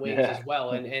waiting in the wings as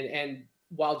well. And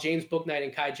while James Bouknight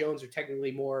and Kai Jones are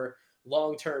technically more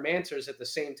long-term answers, at the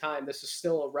same time, this is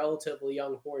still a relatively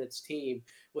young Hornets team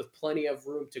with plenty of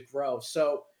room to grow.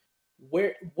 So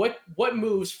what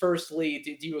moves first, Lee?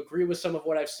 Do you agree with some of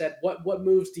what I've said? What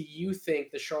moves do you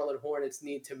think the Charlotte Hornets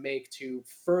need to make to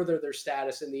further their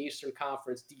status in the Eastern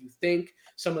Conference? Do you think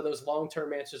some of those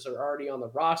long-term answers are already on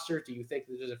the roster? Do you think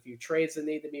that there's a few trades that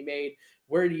need to be made?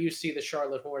 Where do you see the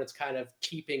Charlotte Hornets kind of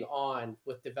keeping on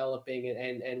with developing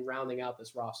and rounding out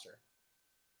this roster?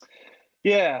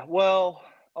 Yeah, well,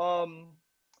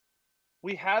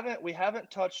 we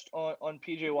haven't touched on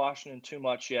PJ Washington too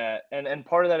much yet, and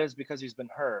part of that is because he's been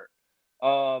hurt.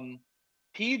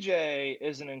 PJ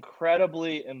is an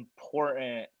incredibly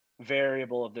important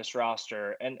variable of this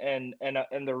roster, and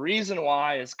the reason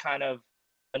why is kind of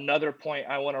another point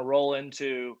I want to roll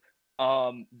into.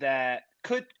 That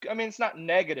could, I mean, it's not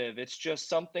negative. It's just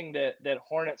something that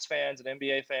Hornets fans and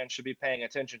NBA fans should be paying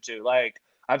attention to. Like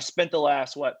I've spent the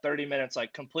last 30 minutes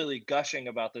like completely gushing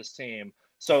about this team.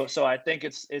 So I think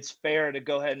it's fair to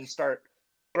go ahead and start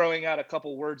throwing out a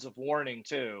couple words of warning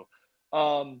too.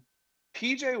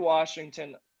 PJ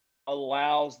Washington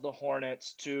allows the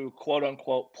Hornets to quote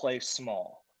unquote play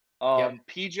small.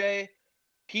 PJ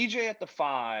at the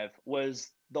 5 was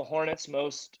the Hornets'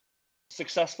 most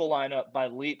successful lineup by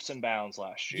leaps and bounds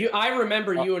last year. I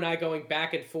remember you and I going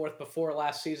back and forth before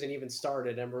last season even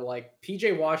started, and we're like,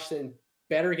 PJ Washington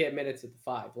better get minutes at the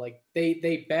 5. Like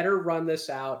they better run this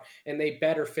out, and they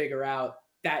better figure out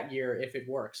that year if it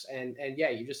works. And yeah,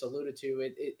 you just alluded to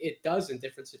it does in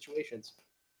different situations.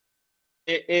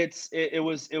 It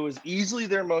was easily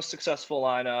their most successful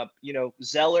lineup. You know,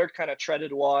 Zeller kind of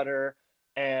treaded water.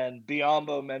 and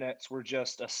Biombo minutes were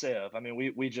just a sieve. I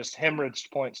mean, we just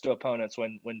hemorrhaged points to opponents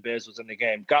when Biz was in the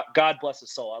game. God bless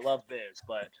his soul. I love Biz,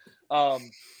 but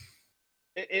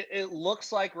it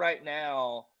looks like right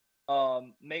now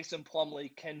Mason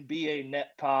Plumlee can be a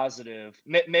net positive.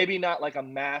 Maybe not like a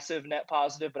massive net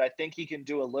positive, but I think he can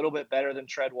do a little bit better than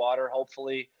Treadwater,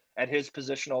 hopefully, at his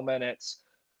positional minutes.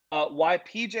 Why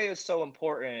PJ is so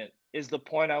important is the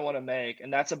point I want to make,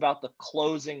 and that's about the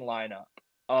closing lineup.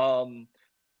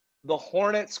 The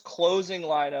Hornets' closing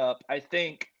lineup, I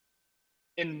think,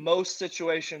 in most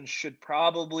situations, should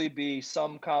probably be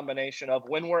some combination of,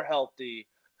 when we're healthy,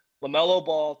 LaMelo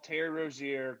Ball, Terry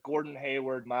Rozier, Gordon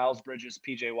Hayward, Miles Bridges,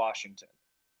 PJ Washington.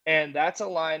 And that's a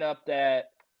lineup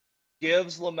that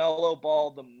gives LaMelo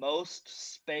Ball the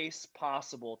most space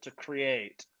possible to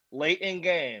create late in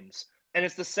games. And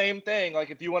it's the same thing.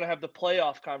 Like, if you want to have the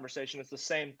playoff conversation, it's the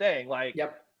same thing. Like,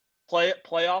 Yep.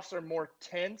 playoffs are more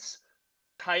tense,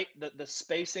 tight. The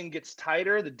spacing gets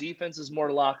tighter. The defense is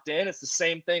more locked in. It's the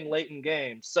same thing late in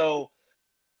games. So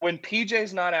when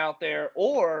PJ's not out there,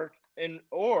 or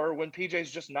when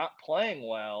PJ's just not playing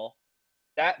well,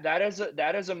 that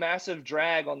is a massive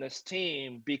drag on this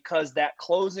team, because that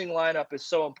closing lineup is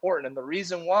so important. And the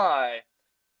reason why,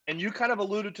 and you kind of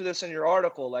alluded to this in your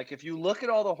article, like, if you look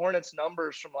at all the Hornets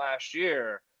numbers from last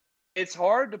year, it's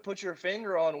hard to put your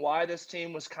finger on why this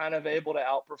team was kind of able to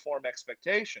outperform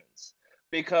expectations,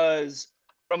 because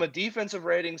from a defensive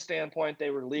rating standpoint, they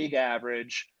were league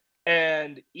average.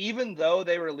 And even though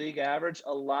they were league average,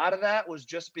 a lot of that was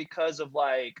just because of,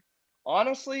 like,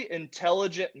 honestly,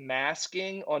 intelligent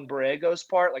masking on Borrego's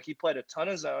part. Like, he played a ton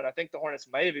of zone. I think the Hornets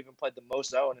might have even played the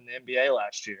most zone in the NBA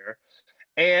last year.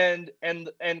 And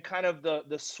kind of the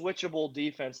switchable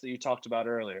defense that you talked about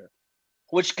earlier,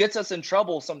 which gets us in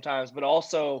trouble sometimes, but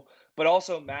also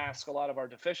mask a lot of our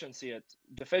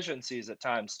deficiencies at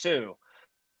times too.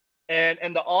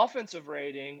 And the offensive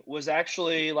rating was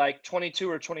actually like 22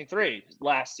 or 23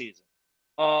 last season.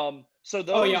 So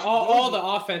Oh yeah, those all the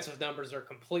offensive numbers are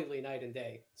completely night and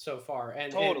day so far,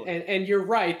 totally. And you're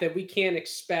right that we can't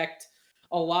expect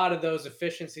a lot of those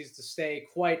efficiencies to stay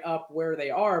quite up where they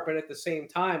are, but at the same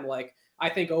time, like, I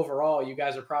think overall you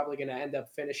guys are probably going to end up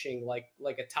finishing like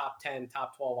a top 10,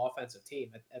 top 12 offensive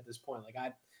team at this point. Like,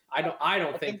 I don't I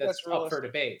think think that's that's up for realistic.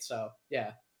 debate. So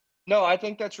yeah. No, I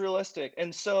think that's realistic.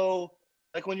 And so,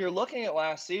 like, when you're looking at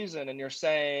last season and you're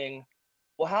saying,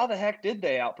 well, how the heck did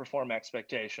they outperform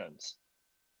expectations?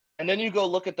 And then you go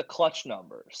look at the clutch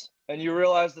numbers and you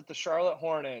realize that the Charlotte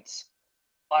Hornets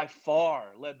by far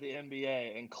led the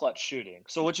NBA in clutch shooting.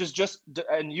 So, which is just,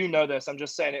 and you know this, I'm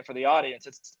just saying it for the audience.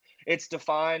 It's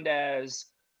defined as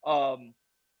a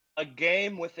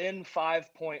game within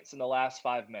 5 points in the last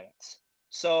 5 minutes.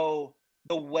 So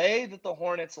the way that the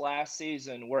Hornets last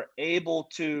season were able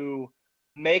to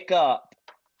make up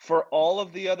for all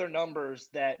of the other numbers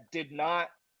that did not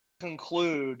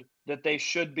conclude that they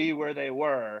should be where they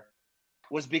were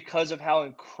was because of how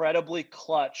incredibly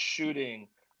clutch shooting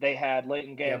they had late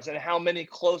in games Yep. and how many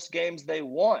close games they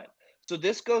won. So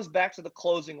this goes back to the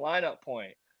closing lineup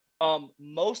point.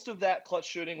 Most of that clutch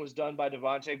shooting was done by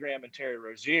Devontae Graham and Terry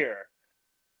Rozier.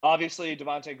 Obviously,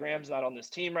 Devontae Graham's not on this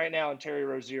team right now, and Terry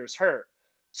Rozier's hurt.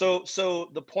 So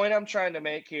the point I'm trying to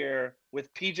make here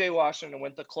with PJ Washington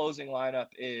with the closing lineup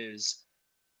is,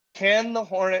 can the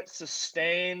Hornets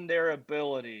sustain their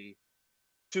ability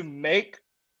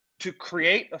to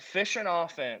create efficient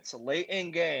offense late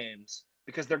in games,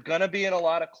 because they're going to be in a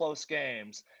lot of close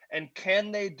games? And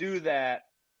can they do that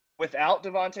without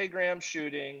Devontae Graham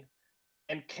shooting?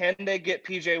 And can they get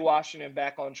PJ Washington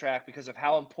back on track because of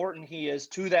how important he is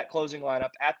to that closing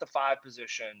lineup at the 5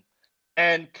 position?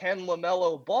 And can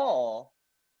LaMelo Ball,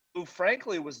 who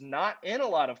frankly was not in a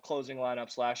lot of closing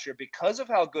lineups last year because of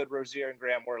how good Rozier and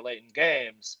Graham were late in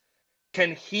games,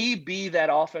 can he be that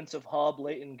offensive hub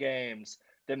late in games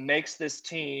that makes this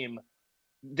team,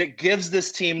 that gives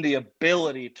this team the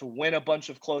ability to win a bunch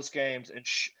of close games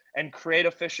and create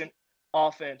efficient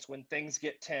offense when things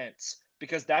get tense?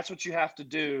 Because that's what you have to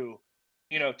do,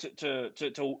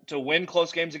 to win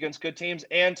close games against good teams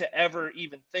and to ever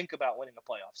even think about winning a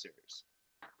playoff series.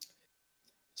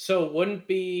 So wouldn't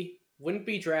be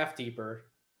draft deeper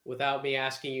without me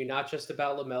asking you not just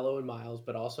about LaMelo and Miles,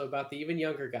 but also about the even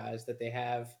younger guys that they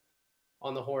have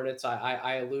on the Hornets.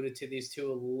 I alluded to these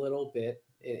two a little bit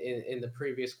in the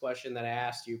previous question that I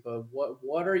asked you, but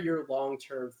what are your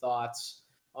long-term thoughts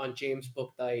on James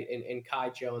Bouknight and Kai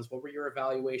Jones? What were your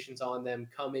evaluations on them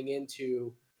coming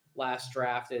into last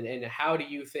draft, and how do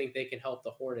you think they can help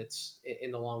the Hornets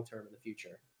in the long term in the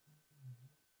future?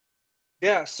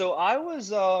 Yeah, so I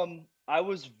was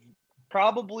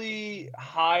probably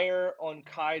higher on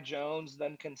Kai Jones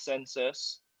than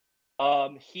consensus.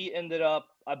 He ended up,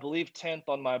 I believe, 10th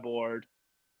on my board.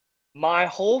 My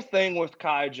whole thing with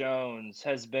Kai Jones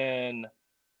has been,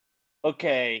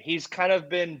 okay, he's kind of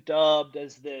been dubbed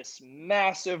as this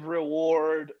massive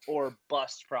reward or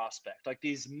bust prospect, like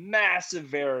these massive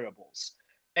variables.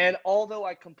 And although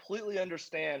I completely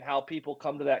understand how people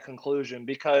come to that conclusion,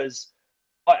 because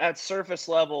at surface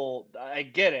level, I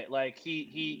get it. Like he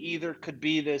either could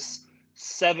be this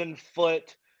 7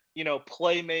 foot,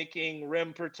 playmaking,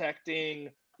 rim protecting,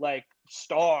 like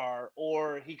star,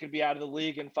 or he could be out of the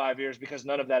league in 5 years because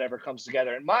none of that ever comes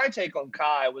together. And my take on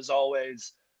Kai was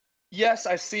always, yes,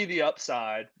 I see the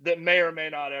upside that may or may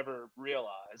not ever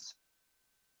realize,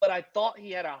 but I thought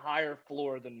he had a higher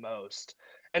floor than most.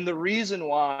 And the reason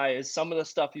why is some of the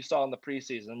stuff you saw in the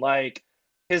preseason, like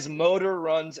his motor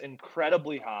runs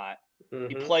incredibly hot. He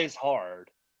Mm-hmm. plays hard.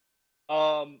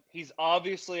 He's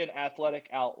obviously an athletic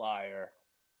outlier.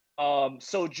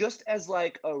 So just as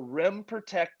like a rim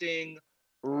protecting,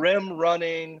 rim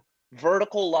running,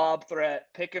 vertical lob threat,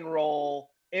 pick and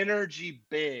roll, energy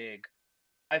big,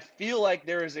 I feel like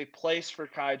there is a place for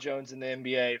Kai Jones in the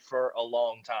NBA for a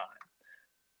long time.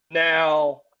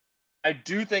 Now, I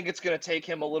do think it's going to take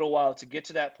him a little while to get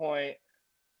to that point.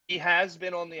 He has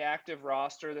been on the active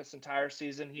roster this entire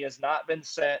season. He has not been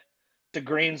sent to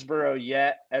Greensboro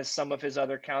yet, as some of his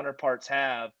other counterparts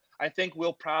have. I think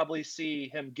we'll probably see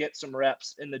him get some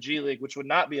reps in the G League, which would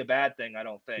not be a bad thing, I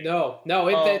don't think. No,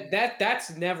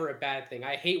 that's never a bad thing.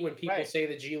 I hate when people Right. say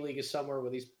the G League is somewhere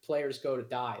where these players go to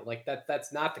die. Like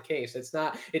that's not the case. It's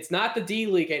not the D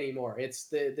League anymore. It's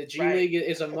the G Right. League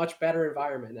is a much better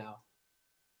environment now.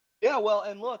 Yeah, well,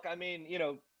 and look, I mean,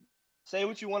 say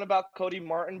what you want about Cody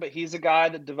Martin, but he's a guy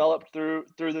that developed through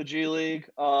the G League.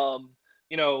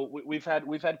 We've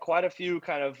had quite a few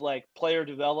kind of like player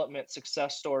development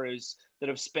success stories that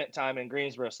have spent time in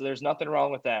Greensboro. So there's nothing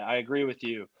wrong with that. I agree with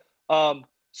you.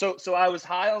 So I was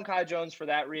high on Kai Jones for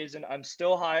that reason. I'm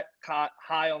still high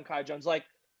on Kai Jones. Like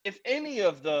if any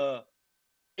of the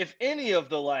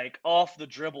like off the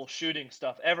dribble shooting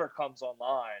stuff ever comes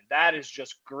online, that is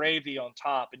just gravy on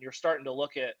top, and you're starting to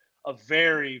look at a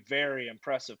very, very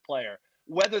impressive player.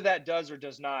 Whether that does or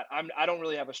does not, I don't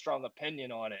really have a strong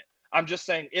opinion on it. I'm just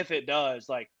saying if it does,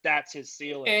 like that's his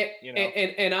ceiling.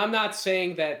 And I'm not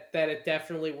saying that it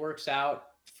definitely works out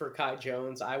for Kai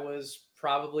Jones. I was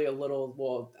probably a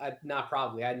little not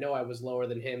probably. I know I was lower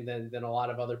than him than a lot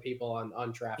of other people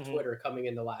on draft Mm-hmm. Twitter coming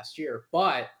into last year.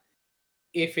 But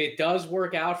if it does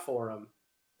work out for him,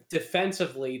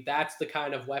 defensively, that's the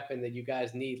kind of weapon that you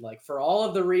guys need. Like for all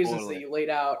of the reasons that you laid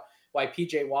out, why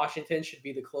PJ Washington should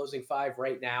be the closing five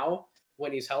right now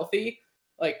when he's healthy,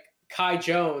 like Kai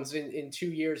Jones in 2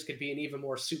 years could be an even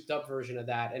more souped up version of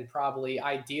that, and probably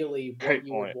ideally what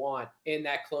you would want in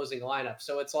that closing lineup.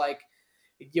 So it's like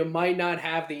you might not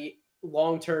have the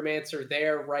long term answer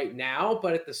there right now,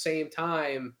 but at the same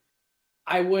time,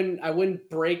 I wouldn't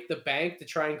break the bank to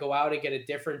try and go out and get a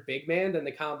different big man than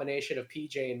the combination of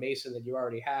PJ and Mason that you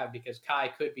already have, because Kai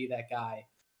could be that guy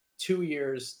 2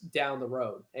 years down the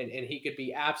road, and he could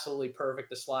be absolutely perfect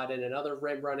to slide in another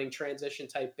rim running transition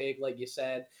type big, like you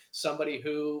said, somebody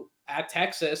who at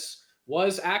Texas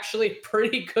was actually a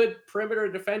pretty good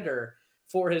perimeter defender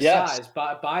for his size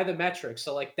by the metrics.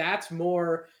 So like that's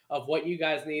more of what you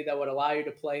guys need that would allow you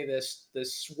to play this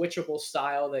switchable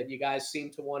style that you guys seem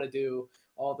to want to do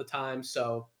all the time.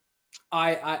 So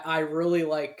I really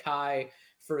like Kai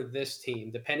for this team.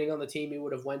 Depending on the team he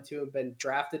would have went to and been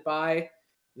drafted by,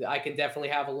 I can definitely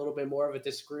have a little bit more of a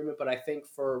disagreement, but I think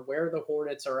for where the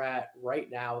Hornets are at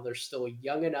right now, they're still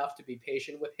young enough to be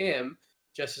patient with him,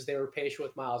 just as they were patient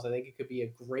with Miles. I think it could be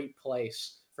a great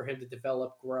place for him to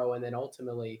develop, grow, and then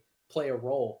ultimately play a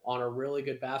role on a really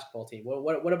good basketball team.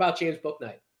 What about James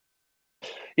Bouknight?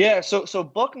 Yeah, so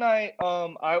Bouknight,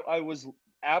 I was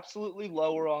absolutely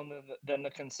lower on than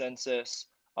the consensus.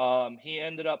 He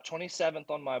ended up 27th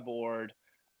on my board.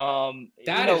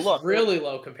 That is really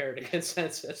low compared to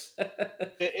consensus.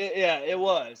 It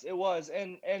was,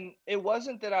 and it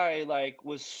wasn't that I like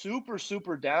was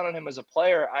super down on him as a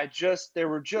player. There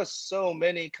were just so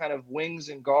many kind of wings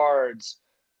and guards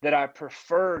that I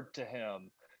preferred to him.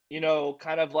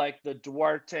 Kind of like the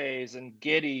Duartes and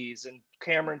Giddies and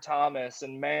Cameron Thomas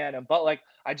and but like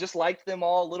I just liked them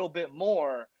all a little bit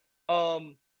more.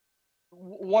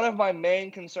 One of my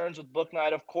main concerns with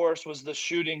Bouknight, of course, was the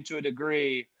shooting to a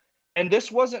degree. And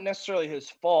this wasn't necessarily his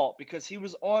fault because he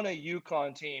was on a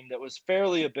UConn team that was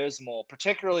fairly abysmal,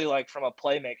 particularly like from a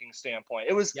playmaking standpoint.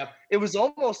 It was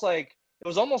almost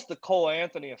the Cole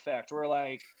Anthony effect, where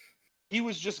like he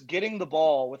was just getting the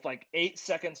ball with like 8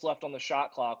 seconds left on the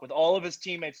shot clock with all of his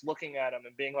teammates looking at him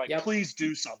and being like, Yep. please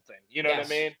do something. You know what I Yes.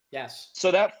 mean? Yes. So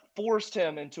that forced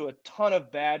him into a ton of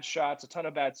bad shots, a ton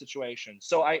of bad situations.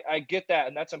 So I get that,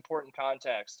 and that's important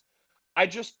context. I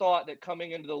just thought that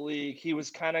coming into the league, he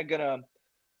was kind of going to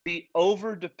be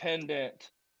over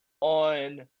dependent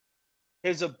on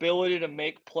his ability to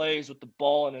make plays with the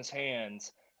ball in his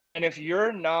hands. And if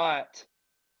you're not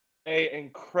a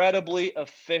incredibly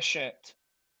efficient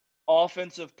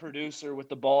offensive producer with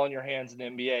the ball in your hands in the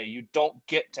NBA, you don't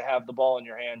get to have the ball in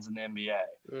your hands in the NBA.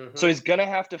 So Mm-hmm. he's going to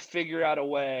have to figure out a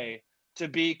way to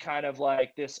be kind of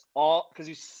like this all because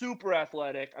he's super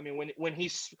athletic. I mean, when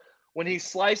he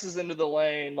slices into the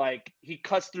lane, like he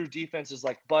cuts through defenses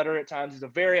like butter at times. He's a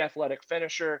very athletic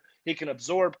finisher. He can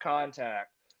absorb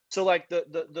contact. So like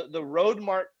the road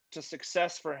mark to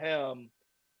success for him,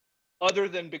 other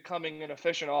than becoming an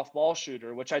efficient off-ball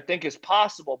shooter, which I think is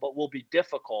possible but will be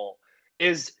difficult,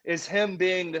 is him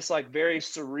being this like very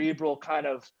cerebral kind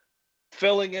of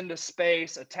filling into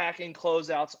space, attacking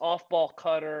closeouts, off-ball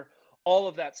cutter, all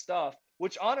of that stuff,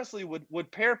 which honestly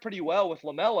would pair pretty well with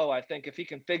LaMelo, I think, if he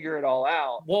can figure it all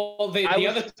out. Well, I the was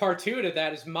other just part too to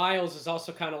that is Miles is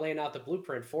also kind of laying out the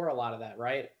blueprint for a lot of that,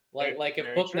 right? very, Like if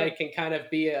very Book true. Knight can kind of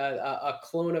be a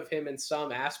clone of him in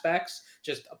some aspects,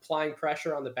 just applying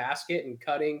pressure on the basket and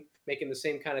cutting, making the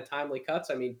same kind of timely cuts.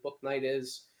 I mean, Book Knight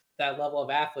is that level of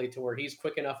athlete to where he's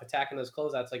quick enough attacking those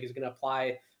closeouts, like he's going to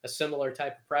apply a similar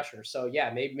type of pressure. So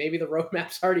yeah, maybe the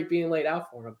roadmap's already being laid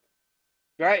out for him.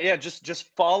 Right, yeah,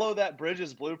 just follow that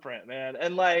Bridges blueprint, man.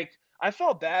 And like I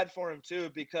felt bad for him too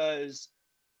because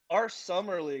our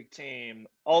summer league team,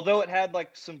 although it had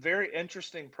like some very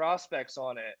interesting prospects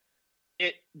on it,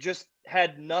 it just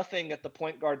had nothing at the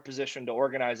point guard position to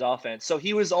organize offense. So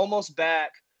he was almost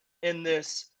back in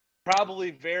this probably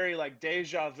very like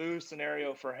deja vu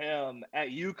scenario for him at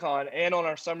UConn and on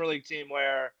our summer league team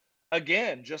where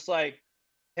again, just like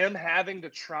him having to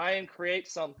try and create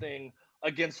something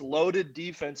against loaded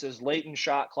defenses late in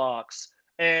shot clocks.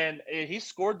 And he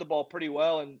scored the ball pretty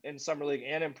well in summer league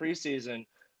and in preseason,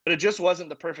 but it just wasn't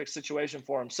the perfect situation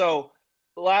for him. So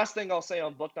the last thing I'll say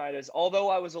on Book Knight is, although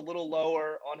I was a little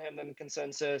lower on him than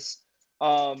consensus,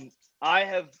 I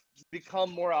have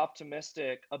become more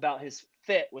optimistic about his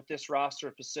fit with this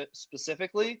roster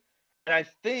specifically. And I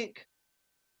think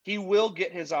he will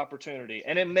get his opportunity.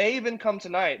 And it may even come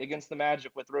tonight against the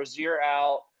Magic with Rozier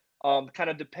out, kind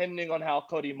of depending on how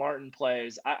Cody Martin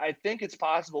plays. I think it's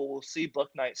possible we'll see Book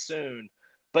Knight soon.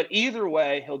 But either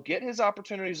way, he'll get his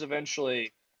opportunities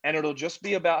eventually, and it'll just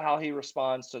be about how he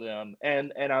responds to them.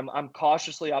 And I'm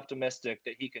cautiously optimistic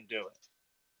that he can do it.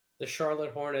 The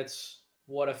Charlotte Hornets,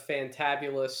 what a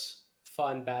fantabulous,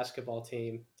 fun basketball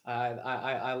team.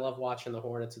 I love watching the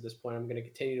Hornets at this point. I'm going to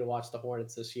continue to watch the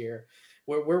Hornets this year.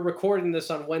 We're recording this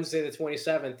on Wednesday the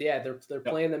 27th. Yeah, they're Yep.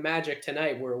 playing the Magic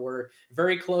tonight. We're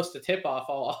very close to tip off.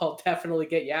 I'll definitely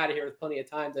get you out of here with plenty of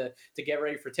time to get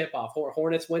ready for tip off.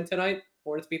 Hornets win tonight.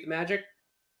 Hornets beat the Magic.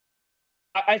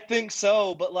 I think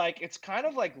so, but like it's kind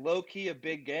of like low key a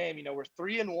big game. You know, we're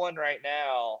 3-1 right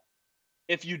now.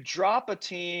 If you drop a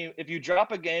game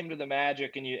to the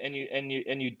Magic and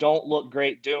you don't look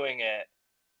great doing it,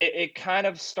 it kind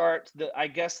of starts I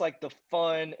guess like the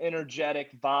fun,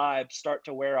 energetic vibes start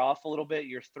to wear off a little bit.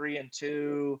 You're 3-2,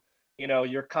 you know,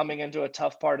 you're coming into a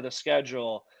tough part of the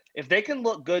schedule. If they can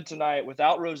look good tonight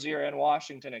without Rozier and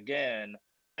Washington again,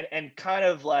 and kind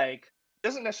of like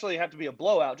doesn't necessarily have to be a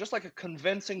blowout, just like a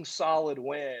convincing solid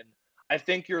win, I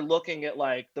think you're looking at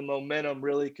like the momentum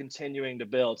really continuing to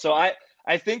build. So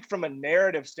I think from a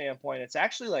narrative standpoint, it's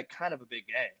actually like kind of a big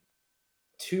game.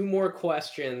 Two more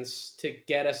questions to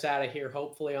get us out of here,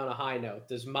 hopefully on a high note.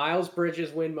 Does Miles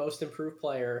Bridges win Most Improved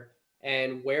Player?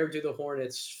 And where do the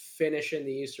Hornets finish in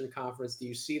the Eastern Conference? Do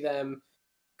you see them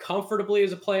comfortably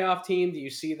as a playoff team? Do you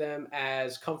see them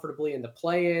as comfortably in the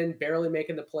play-in, barely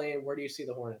making the play-in? Where do you see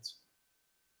the Hornets?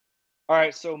 All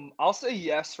right, so I'll say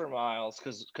yes for Miles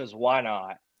because why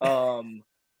not?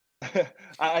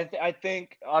 I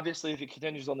think obviously if he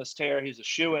continues on this tear, he's a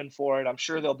shoe-in for it. I'm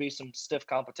sure there'll be some stiff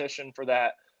competition for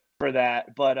that.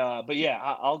 But yeah,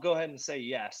 I'll go ahead and say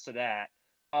yes to that.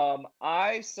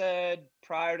 I said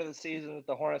prior to the season that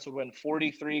the Hornets would win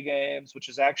 43 games, which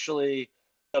is actually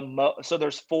so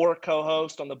there's 4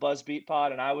 co-hosts on the Buzz Beat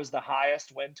Pod, and I was the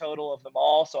highest win total of them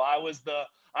all. So I was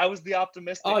the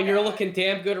optimistic Oh, you're guy. looking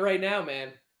damn good right now,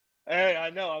 man. Hey, I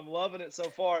know I'm loving it so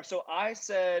far. So I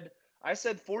said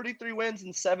 43 wins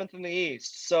and 7th in the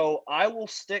East. So I will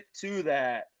stick to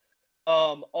that.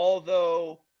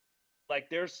 Although like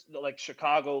there's like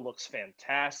Chicago looks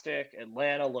fantastic,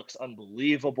 Atlanta looks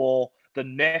unbelievable. The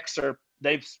Knicks are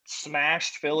they've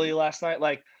smashed Philly last night.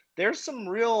 Like there's some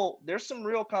real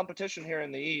competition here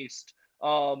in the East.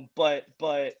 But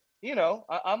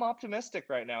I'm optimistic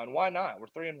right now, and why not? We're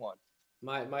 3-1.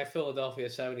 My Philadelphia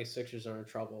 76ers are in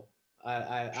trouble.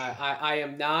 I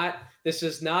am not. This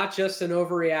is not just an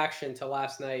overreaction to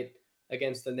last night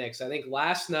against the Knicks. I think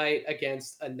last night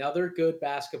against another good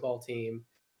basketball team,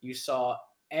 you saw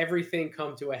everything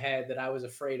come to a head that I was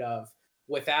afraid of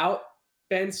without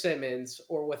Ben Simmons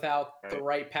or without the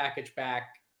right package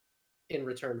back in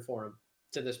return for him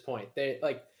to this point.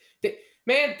 I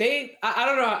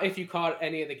don't know if you caught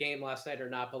any of the game last night or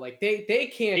not, but like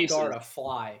they can't guard a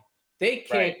fly. They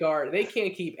can't guard. They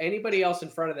can't keep anybody else in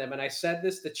front of them. And I said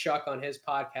this to Chuck on his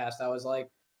podcast. I was like,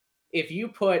 if you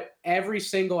put every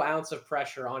single ounce of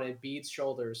pressure on Embiid's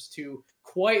shoulders to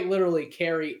quite literally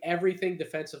carry everything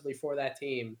defensively for that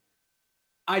team,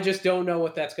 I just don't know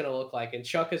what that's going to look like. And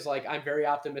Chuck is like, I'm very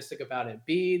optimistic about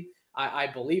Embiid. I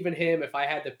believe in him. If I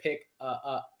had to pick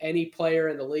any player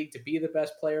in the league to be the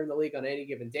best player in the league on any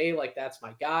given day, like that's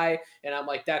my guy. And I'm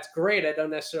like, that's great. I don't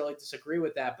necessarily disagree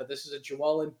with that, but this is a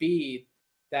Joel Embiid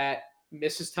that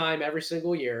misses time every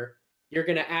single year. You're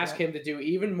going to ask him to do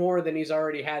even more than he's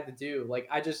already had to do. Like,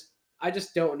 I just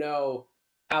don't know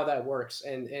how that works.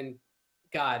 And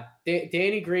God,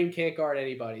 Danny Green can't guard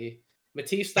anybody.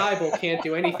 Matisse Thybulle can't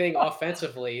do anything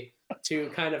offensively to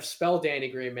kind of spell Danny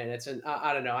Green minutes. And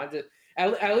I don't know. I'm just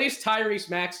at least Tyrese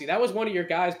Maxey. That was one of your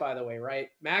guys, by the way, right?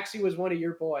 Maxey was one of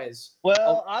your boys.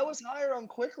 Well, I was higher on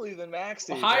Quickly than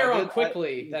Maxey. Higher on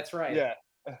Quickly. That's right. Yeah.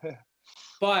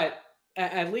 But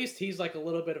at least he's like a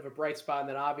little bit of a bright spot. And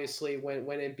then obviously when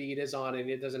Embiid is on and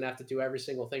it doesn't have to do every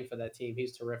single thing for that team,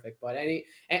 he's terrific. But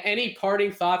any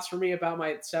parting thoughts for me about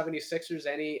my 76ers?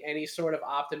 Any sort of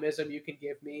optimism you can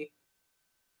give me?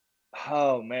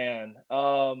 Oh man,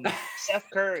 Seth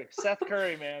Curry,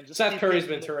 man. Seth Curry's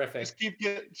been terrific. Just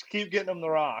keep getting him the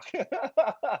rock.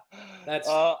 That's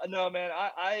no, man.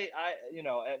 I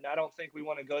and I don't think we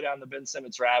want to go down the Ben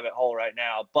Simmons rabbit hole right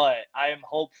now, but I am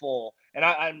hopeful, and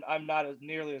I'm not as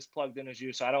nearly as plugged in as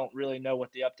you, so I don't really know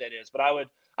what the update is. But I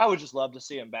would just love to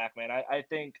see him back, man. I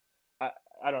think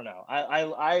I don't know.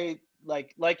 I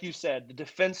like you said, the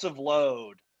defensive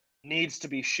load needs to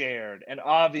be shared, and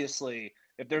obviously,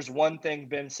 if there's one thing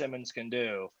Ben Simmons can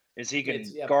do, is he can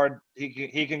guard.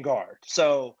 He can guard.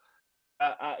 So,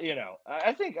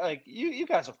 I think like you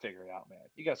guys will figure it out, man.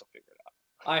 You guys will figure it out.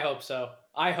 I hope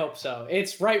so.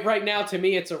 It's right now to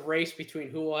me. It's a race between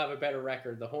who will have a better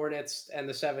record, the Hornets and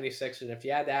the 76ers. And if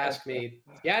you had to ask me,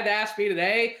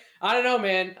 today, I don't know,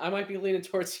 man. I might be leaning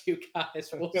towards you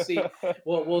guys. We'll see.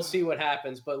 we'll see what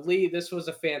happens. But Lee, this was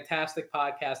a fantastic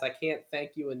podcast. I can't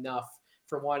thank you enough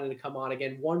for wanting to come on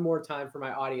again. One more time for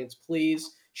my audience,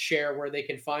 please share where they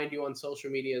can find you on social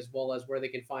media as well as where they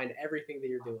can find everything that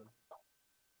you're doing.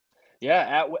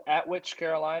 Yeah, at Which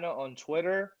Carolina on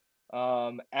Twitter,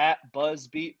 at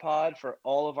BuzzBeat Pod for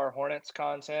all of our Hornets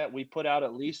content. We put out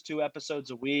at least 2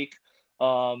 episodes a week.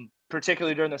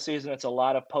 Particularly during the season, it's a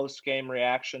lot of post-game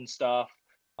reaction stuff.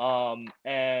 And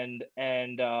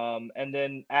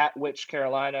then at Which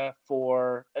Carolina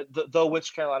for the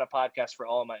Which Carolina podcast for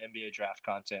all of my NBA draft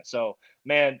content. So,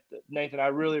 man, Nathan, I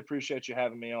really appreciate you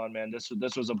having me on, man. This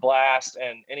was a blast,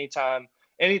 and anytime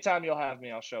you'll have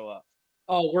me, I'll show up.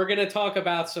 Oh, we're gonna talk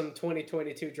about some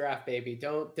 2022 draft, baby.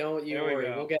 Don't you worry.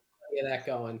 We'll get plenty of that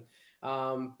going.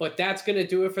 But that's going to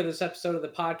do it for this episode of the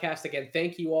podcast. Again,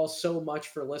 thank you all so much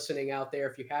for listening out there.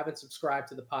 If you haven't subscribed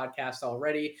to the podcast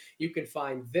already, you can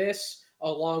find this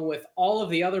along with all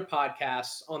of the other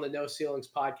podcasts on the No Ceilings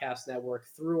Podcast Network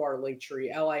through our link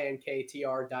tree,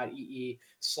 linktr.ee/No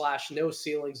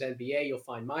Ceilings NBA. You'll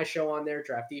find my show on there,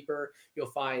 Draft Deeper.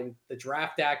 You'll find the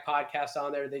Draft Act podcast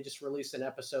on there. They just released an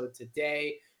episode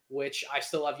today, which I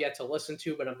still have yet to listen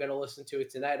to, but I'm going to listen to it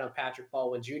tonight on Patrick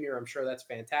Baldwin Jr. I'm sure that's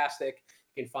fantastic.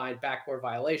 You can find Backcourt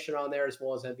Violation on there as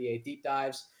well as NBA Deep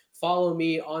Dives. Follow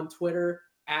me on Twitter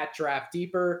at Draft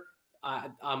Deeper.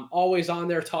 I'm always on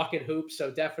there talking hoops,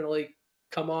 so definitely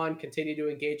come on, continue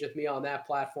to engage with me on that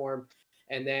platform.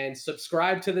 And then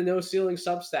subscribe to the No Ceiling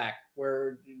Substack,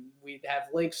 where we have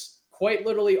links quite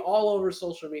literally all over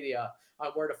social media on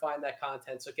where to find that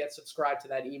content. So get subscribed to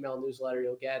that email newsletter.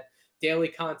 You'll get daily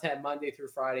content Monday through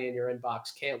Friday in your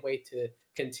inbox. Can't wait to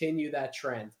continue that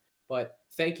trend. But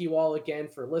thank you all again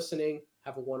for listening.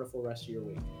 Have a wonderful rest of your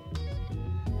week.